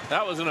it.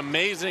 That was an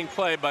amazing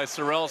play by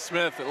Sorrell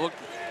Smith. It looked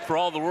for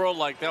all the world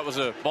like that was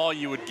a ball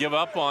you would give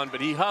up on,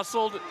 but he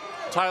hustled.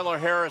 Tyler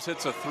Harris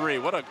hits a three.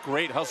 What a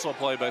great hustle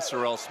play by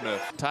Sorrell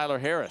Smith. Tyler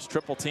Harris,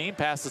 triple team,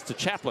 passes to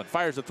Chaplin,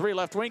 fires a three,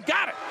 left wing,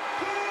 got it!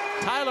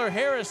 Tyler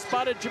Harris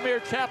spotted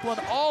Jameer Chaplin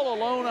all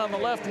alone on the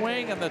left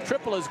wing, and the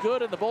triple is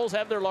good, and the Bulls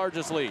have their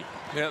largest lead.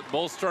 Yeah,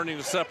 Bulls starting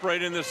to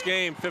separate in this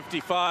game,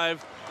 55-42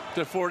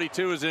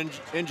 as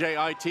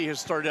NJIT has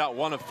started out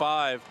 1 of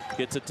 5.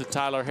 Gets it to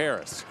Tyler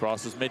Harris.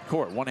 Crosses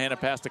midcourt. One-handed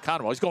pass to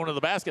Conwell. He's going to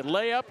the basket.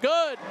 Layup.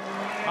 Good.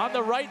 On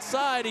the right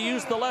side, he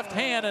used the left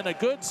hand, and a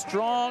good,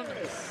 strong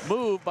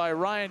move by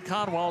Ryan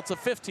Conwell. It's a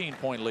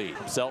 15-point lead.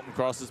 Selton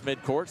crosses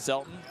midcourt.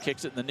 Selton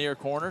kicks it in the near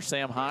corner.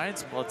 Sam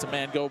Hines lets a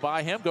man go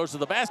by him. Goes to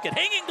the basket.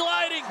 Hanging,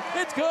 gliding.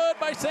 It's good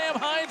by Sam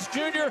Hines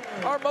Jr.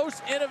 Our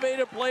most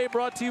innovative play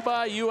brought to you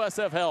by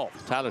USF Health.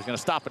 Tyler's going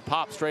to stop and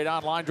pop straight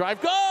on line drive.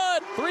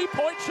 Good.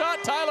 3-point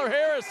shot, Tyler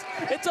Harris.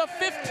 It's a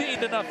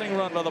 15-0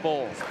 run by the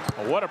Bulls.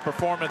 Well, what a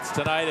performance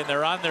tonight, and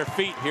they're on their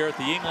feet here at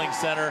the Yuengling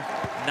Center.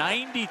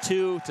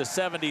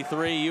 92-73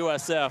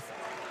 USF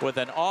with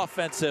an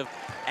offensive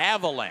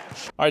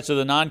avalanche. All right, so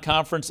the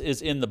non-conference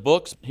is in the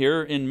books.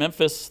 Here in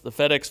Memphis, the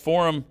FedEx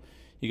Forum,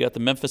 you got the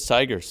Memphis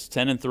Tigers,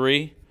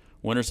 10-3,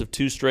 winners of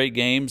 2 straight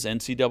games.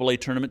 NCAA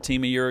tournament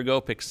team a year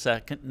ago, picked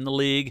second in the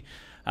league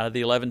out of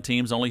the 11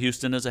 teams. Only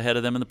Houston is ahead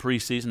of them in the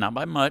preseason, not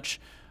by much.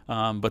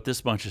 But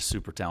this bunch is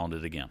super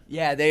talented again.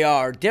 Yeah, they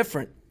are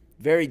different,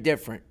 very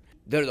different.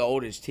 They're the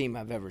oldest team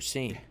I've ever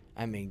seen.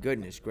 I mean,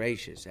 goodness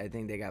gracious. I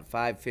think they got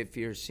 5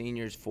 fifth-year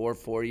seniors, 4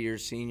 4-year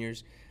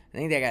seniors. I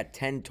think they got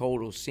 10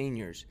 total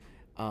seniors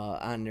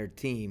on their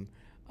team.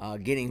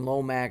 Getting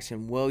Lomax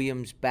and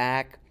Williams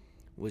back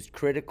was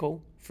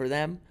critical for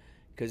them,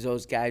 because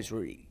those guys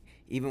were,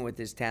 even with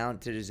as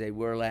talented as they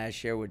were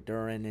last year with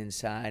Duran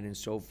inside and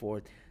so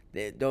forth,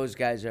 those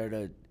guys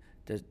are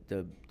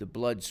the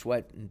blood,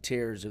 sweat, and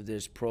tears of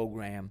this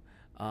program.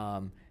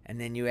 And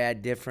then you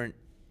add different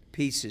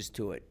pieces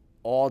to it.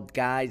 All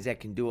guys that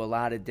can do a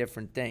lot of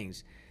different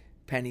things.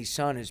 Penny's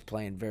son is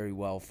playing very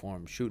well for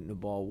him, shooting the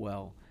ball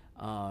well.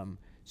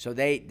 So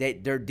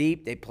they're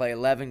deep. They play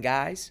 11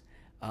 guys.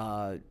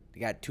 They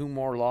got 2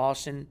 more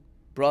Lawson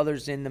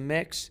brothers in the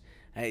mix.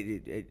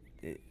 I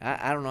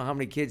don't know how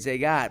many kids they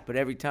got, but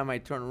every time I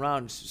turn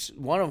around,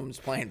 one of them's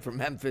playing for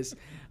Memphis.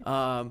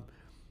 And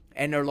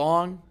they're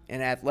long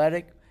and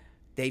athletic.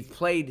 They've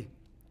played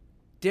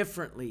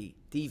differently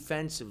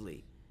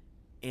defensively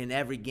in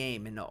every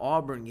game. In the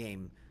Auburn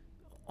game,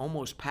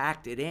 almost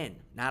packed it in.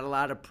 Not a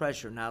lot of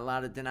pressure, not a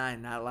lot of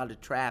denying, not a lot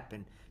of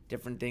trapping,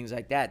 different things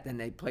like that. Then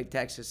they play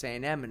Texas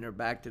A&M, and they're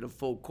back to the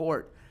full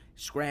court,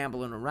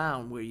 scrambling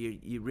around where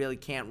you really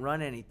can't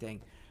run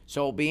anything.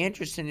 So it'll be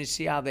interesting to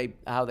see how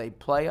they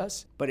play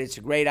us, but it's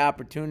a great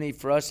opportunity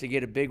for us to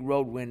get a big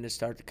road win to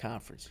start the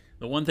conference.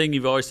 The one thing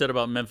you've always said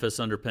about Memphis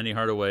under Penny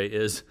Hardaway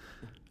is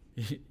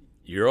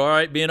you're all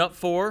right being up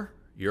 4,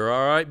 you're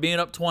all right being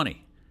up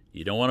 20.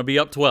 You don't want to be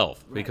up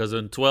 12, right? Because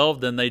in 12,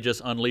 then they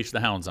just unleash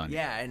the hounds on you.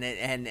 Yeah,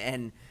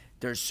 and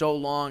they're so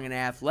long and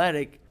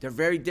athletic. They're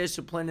very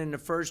disciplined in the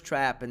first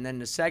trap, and then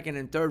the second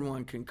and third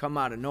one can come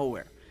out of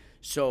nowhere.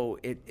 So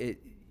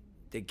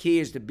the key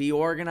is to be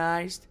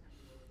organized,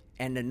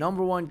 and the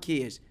number one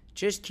key is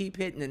just keep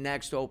hitting the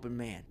next open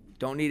man.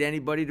 Don't need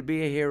anybody to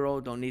be a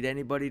hero. Don't need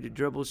anybody to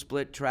dribble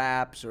split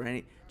traps or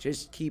any.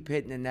 Just keep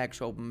hitting the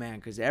next open man,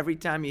 because every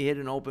time you hit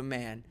an open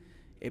man,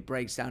 it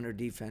breaks down their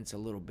defense a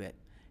little bit.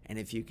 And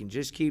if you can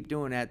just keep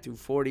doing that through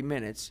 40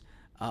 minutes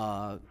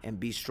and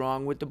be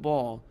strong with the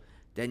ball,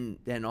 then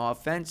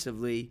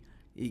offensively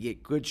you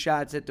get good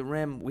shots at the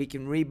rim. We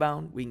can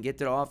rebound. We can get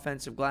to the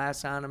offensive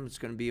glass on them. It's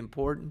going to be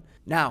important.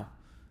 Now,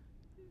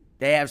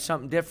 they have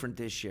something different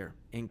this year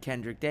in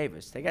Kendrick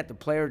Davis. They got the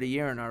player of the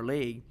year in our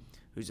league,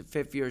 who's a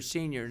fifth-year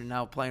senior and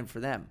now playing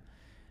for them.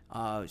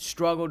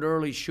 Struggled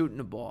early shooting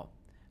the ball,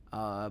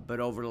 but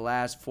over the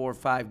last 4 or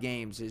 5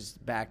 games is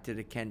back to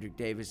the Kendrick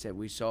Davis that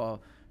we saw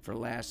for the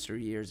last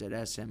 3 years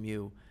at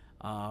SMU.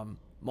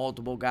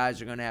 Multiple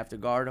guys are going to have to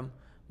guard him.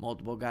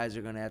 Multiple guys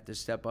are going to have to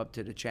step up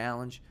to the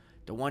challenge.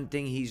 The one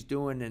thing he's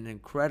doing an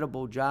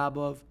incredible job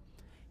of,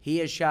 he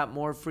has shot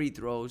more free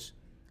throws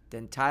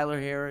than Tyler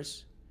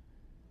Harris,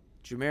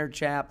 Jameer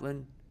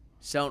Chaplin,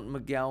 Selton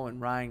Miguel, and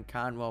Ryan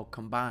Conwell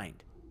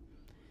combined.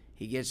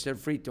 He gets to the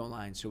free throw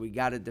line, so we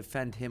got to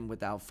defend him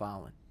without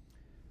fouling.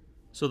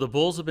 So the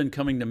Bulls have been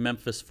coming to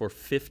Memphis for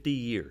 50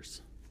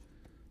 years.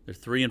 They're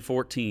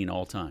 3-14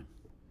 all time.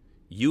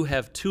 You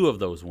have 2 of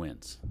those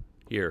wins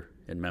here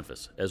in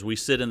Memphis as we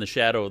sit in the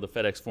shadow of the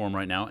FedEx Forum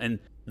right now, and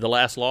the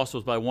last loss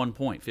was by 1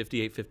 point,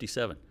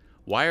 58-57.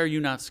 Why are you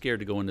not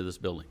scared to go into this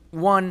building?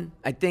 One,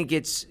 I think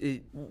it's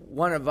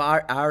one of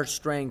our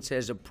strengths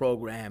as a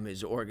program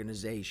is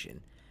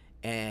organization,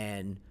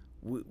 and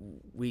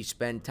we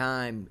spend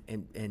time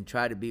and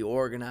try to be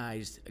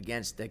organized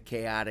against the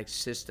chaotic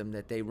system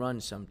that they run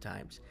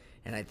sometimes,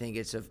 and I think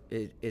it's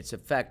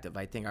effective.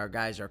 I think our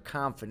guys are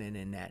confident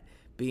in that.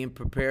 Being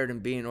prepared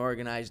and being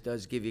organized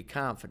does give you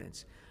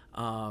confidence,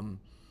 and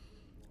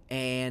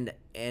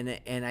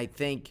I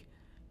think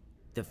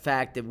the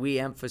fact that we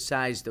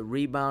emphasize the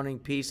rebounding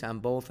piece on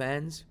both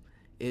ends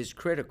is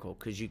critical,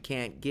 because you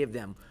can't give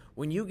them.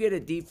 When you get a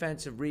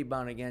defensive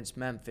rebound against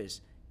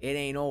Memphis, it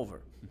ain't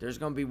over. There's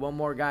going to be one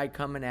more guy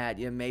coming at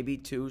you, maybe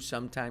 2,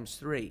 sometimes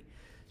 3.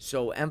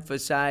 So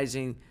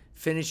emphasizing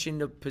finishing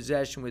the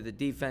possession with a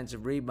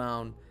defensive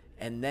rebound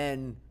and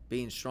then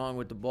being strong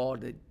with the ball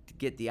to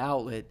get the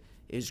outlet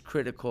is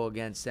critical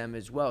against them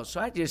as well. So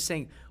I just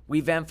think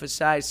we've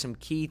emphasized some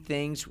key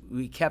things.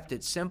 We kept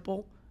it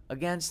simple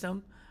against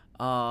them.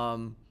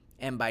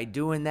 And by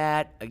doing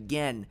that,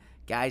 again,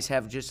 guys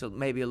have just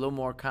maybe a little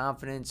more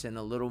confidence and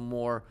a little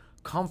more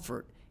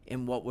comfort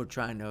in what we're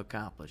trying to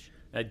accomplish.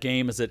 That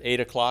game is at 8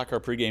 o'clock. Our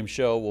pregame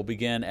show will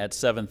begin at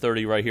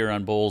 7:30 right here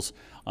on Bulls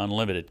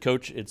Unlimited.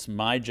 Coach, it's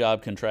my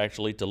job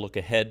contractually to look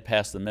ahead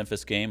past the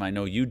Memphis game. I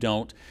know you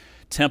don't.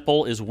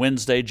 Temple is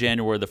Wednesday,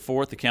 January the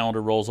 4th. The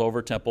calendar rolls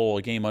over. Temple,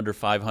 a game under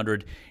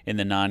 500 in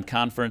the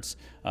non-conference.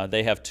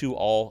 They have 2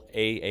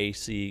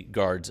 all-AAC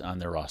guards on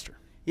their roster.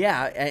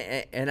 Yeah,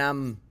 and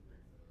I'm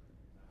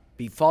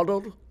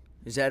befuddled.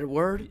 Is that a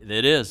word?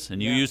 It is,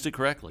 and you used it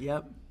correctly.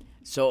 Yep.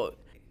 So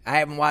I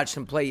haven't watched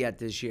them play yet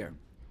this year.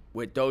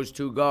 With those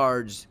 2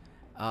 guards,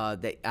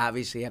 they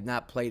obviously have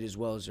not played as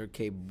well as they're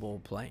capable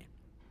of playing.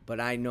 But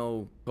I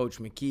know Coach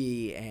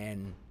McKee,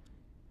 and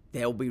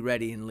they'll be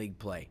ready in league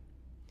play.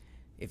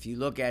 If you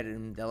look at it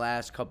in the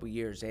last couple of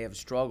years, they have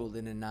struggled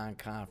in the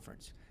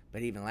non-conference.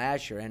 But even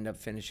last year, ended up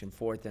finishing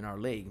 4th in our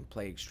league and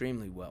play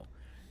extremely well.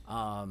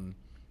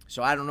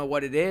 So I don't know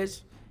what it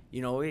is.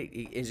 You know,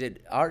 is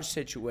it our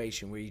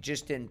situation where you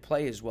just didn't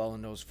play as well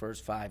in those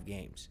first 5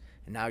 games,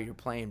 and now you're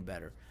playing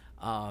better?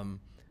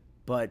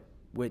 But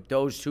with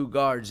those 2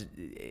 guards,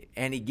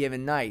 any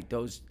given night,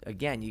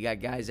 again, you got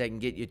guys that can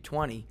get you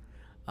 20,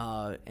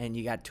 and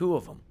you got 2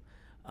 of them.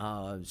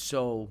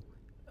 So,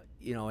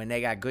 you know, and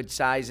they got good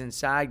size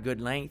inside,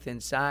 good length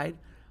inside.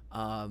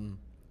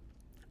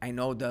 I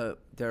know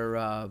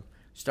their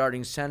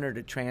starting center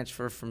to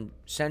transfer from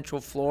Central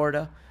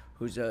Florida,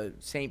 who's a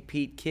St.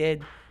 Pete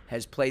kid,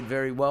 has played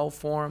very well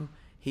for him.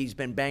 He's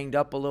been banged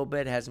up a little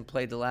bit, hasn't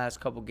played the last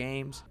couple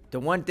games. The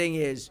one thing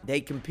is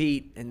they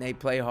compete and they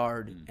play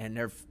hard, and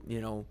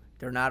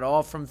they're not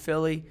all from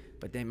Philly,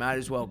 but they might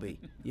as well be.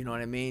 You know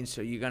what I mean?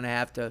 So you're going to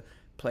have to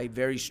play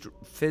very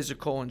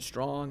physical and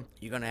strong.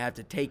 You're going to have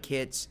to take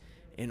hits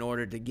in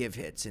order to give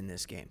hits in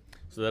this game.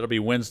 So that'll be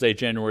Wednesday,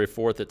 January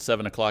 4th at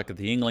 7 o'clock at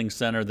the Yuengling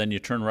Center. Then you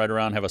turn right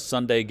around, have a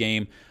Sunday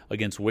game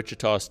against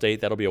Wichita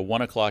State. That'll be a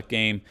 1 o'clock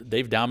game.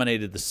 They've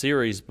dominated the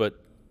series, but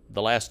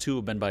the last two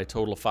have been by a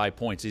total of 5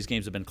 points. These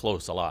games have been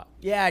close a lot.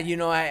 Yeah,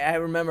 I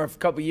remember a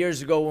couple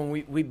years ago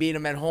when we beat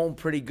them at home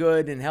pretty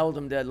good and held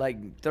them to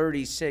like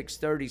 36,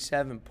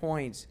 37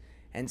 points.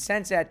 And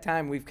since that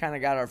time, we've kind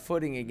of got our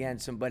footing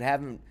against them, but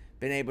haven't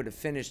been able to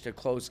finish the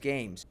close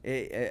games.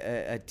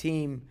 A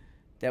team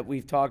that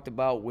we've talked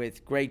about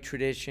with great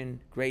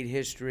tradition, great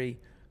history,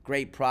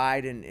 great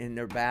pride in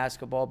their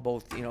basketball.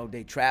 Both,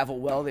 they travel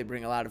well, they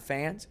bring a lot of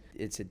fans.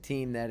 It's a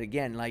team that,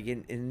 again, like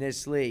in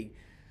this league,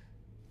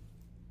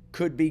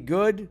 could be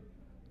good,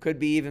 could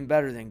be even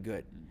better than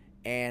good.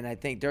 And I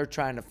think they're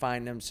trying to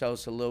find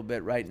themselves a little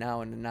bit right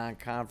now in the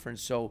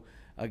non-conference. So,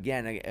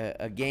 again,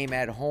 a game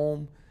at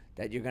home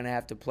that you're going to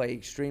have to play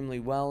extremely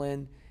well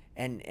in.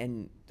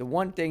 And the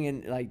one thing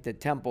in like the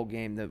Temple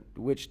game, the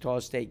Wichita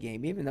State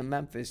game, even the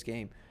Memphis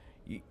game,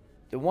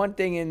 the one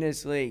thing in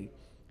this league,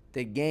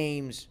 the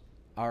games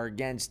are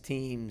against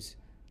teams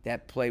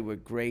that play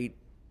with great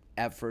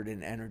effort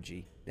and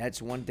energy.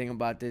 That's one thing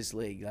about this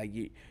league. Like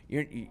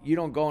you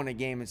don't go in a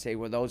game and say,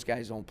 well, those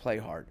guys don't play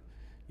hard.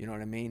 You know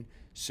what I mean?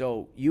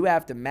 So you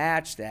have to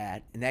match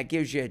that, and that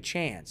gives you a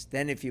chance.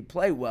 Then if you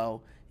play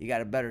well, you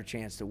got a better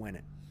chance to win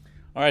it.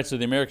 All right, so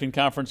the American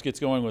Conference gets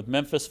going with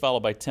Memphis,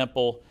 followed by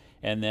Temple,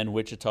 and then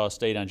Wichita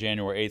State on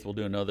January 8th. We'll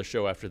do another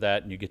show after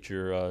that, and you get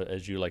your,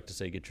 as you like to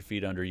say, get your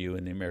feet under you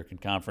in the American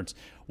Conference.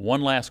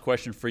 One last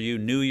question for you.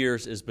 New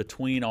Year's is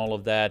between all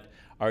of that.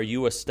 Are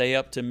you a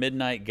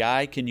stay-up-to-midnight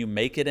guy? Can you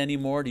make it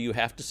anymore? Do you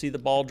have to see the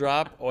ball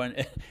drop?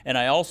 And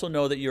I also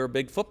know that you're a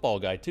big football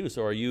guy, too.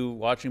 So are you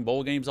watching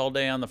bowl games all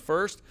day on the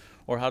first,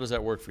 or how does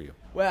that work for you?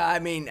 Well, I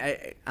mean,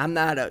 I'm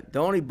not the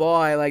only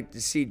ball I like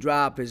to see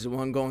drop is the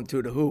one going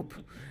through the hoop.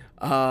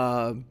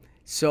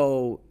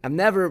 So I'm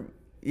never,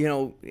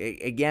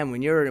 again,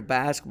 when you're a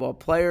basketball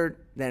player,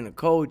 then a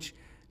coach,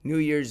 New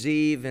Year's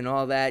Eve and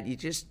all that,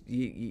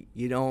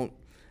 you don't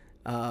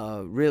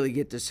really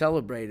get to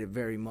celebrate it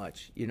very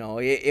much.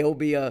 It'll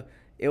be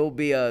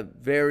a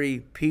very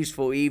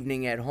peaceful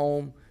evening at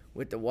home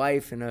with the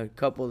wife and a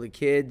couple of the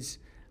kids.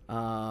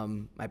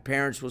 My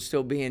parents will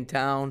still be in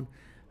town.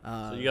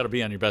 So you got to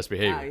be on your best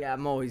behavior. Yeah,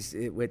 I'm always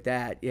with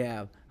that.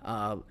 Yeah,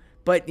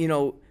 but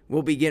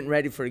we'll be getting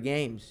ready for the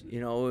games.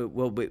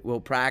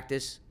 We'll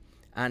practice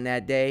on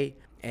that day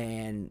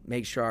and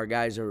make sure our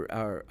guys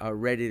are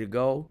ready to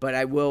go. But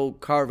I will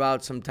carve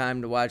out some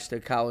time to watch the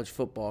college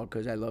football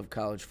because I love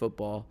college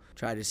football.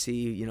 Try to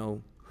see,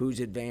 who's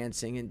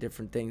advancing and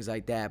different things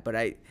like that.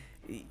 But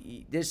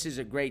this is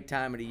a great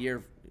time of the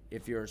year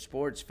if you're a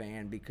sports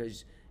fan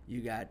because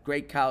you got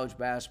great college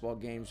basketball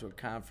games with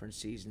conference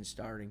season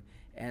starting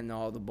and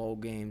all the bowl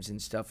games and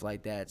stuff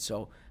like that.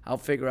 So I'll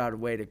figure out a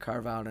way to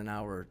carve out an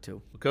hour or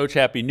two. Well, Coach,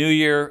 Happy New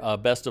Year.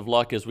 Best of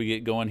luck as we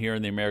get going here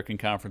in the American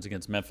Conference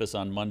against Memphis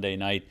on Monday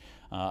night.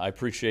 I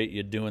appreciate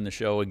you doing the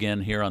show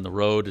again here on the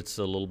road. It's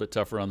a little bit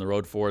tougher on the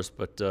road for us,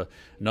 but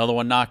another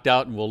one knocked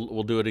out, and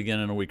we'll do it again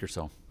in a week or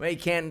so. Well, you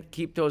can't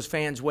keep those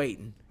fans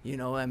waiting.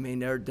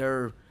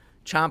 They're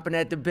chomping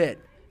at the bit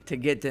to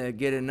get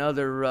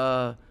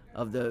another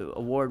of the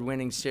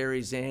award-winning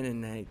series in,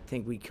 and I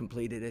think we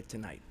completed it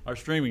tonight. Our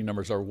streaming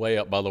numbers are way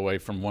up, by the way,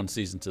 from one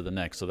season to the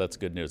next, so that's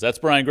good news. That's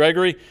Brian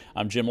Gregory.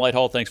 I'm Jim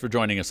Lighthall. Thanks for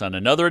joining us on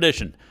another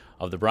edition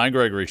of The Brian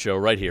Gregory Show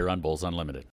right here on Bulls Unlimited.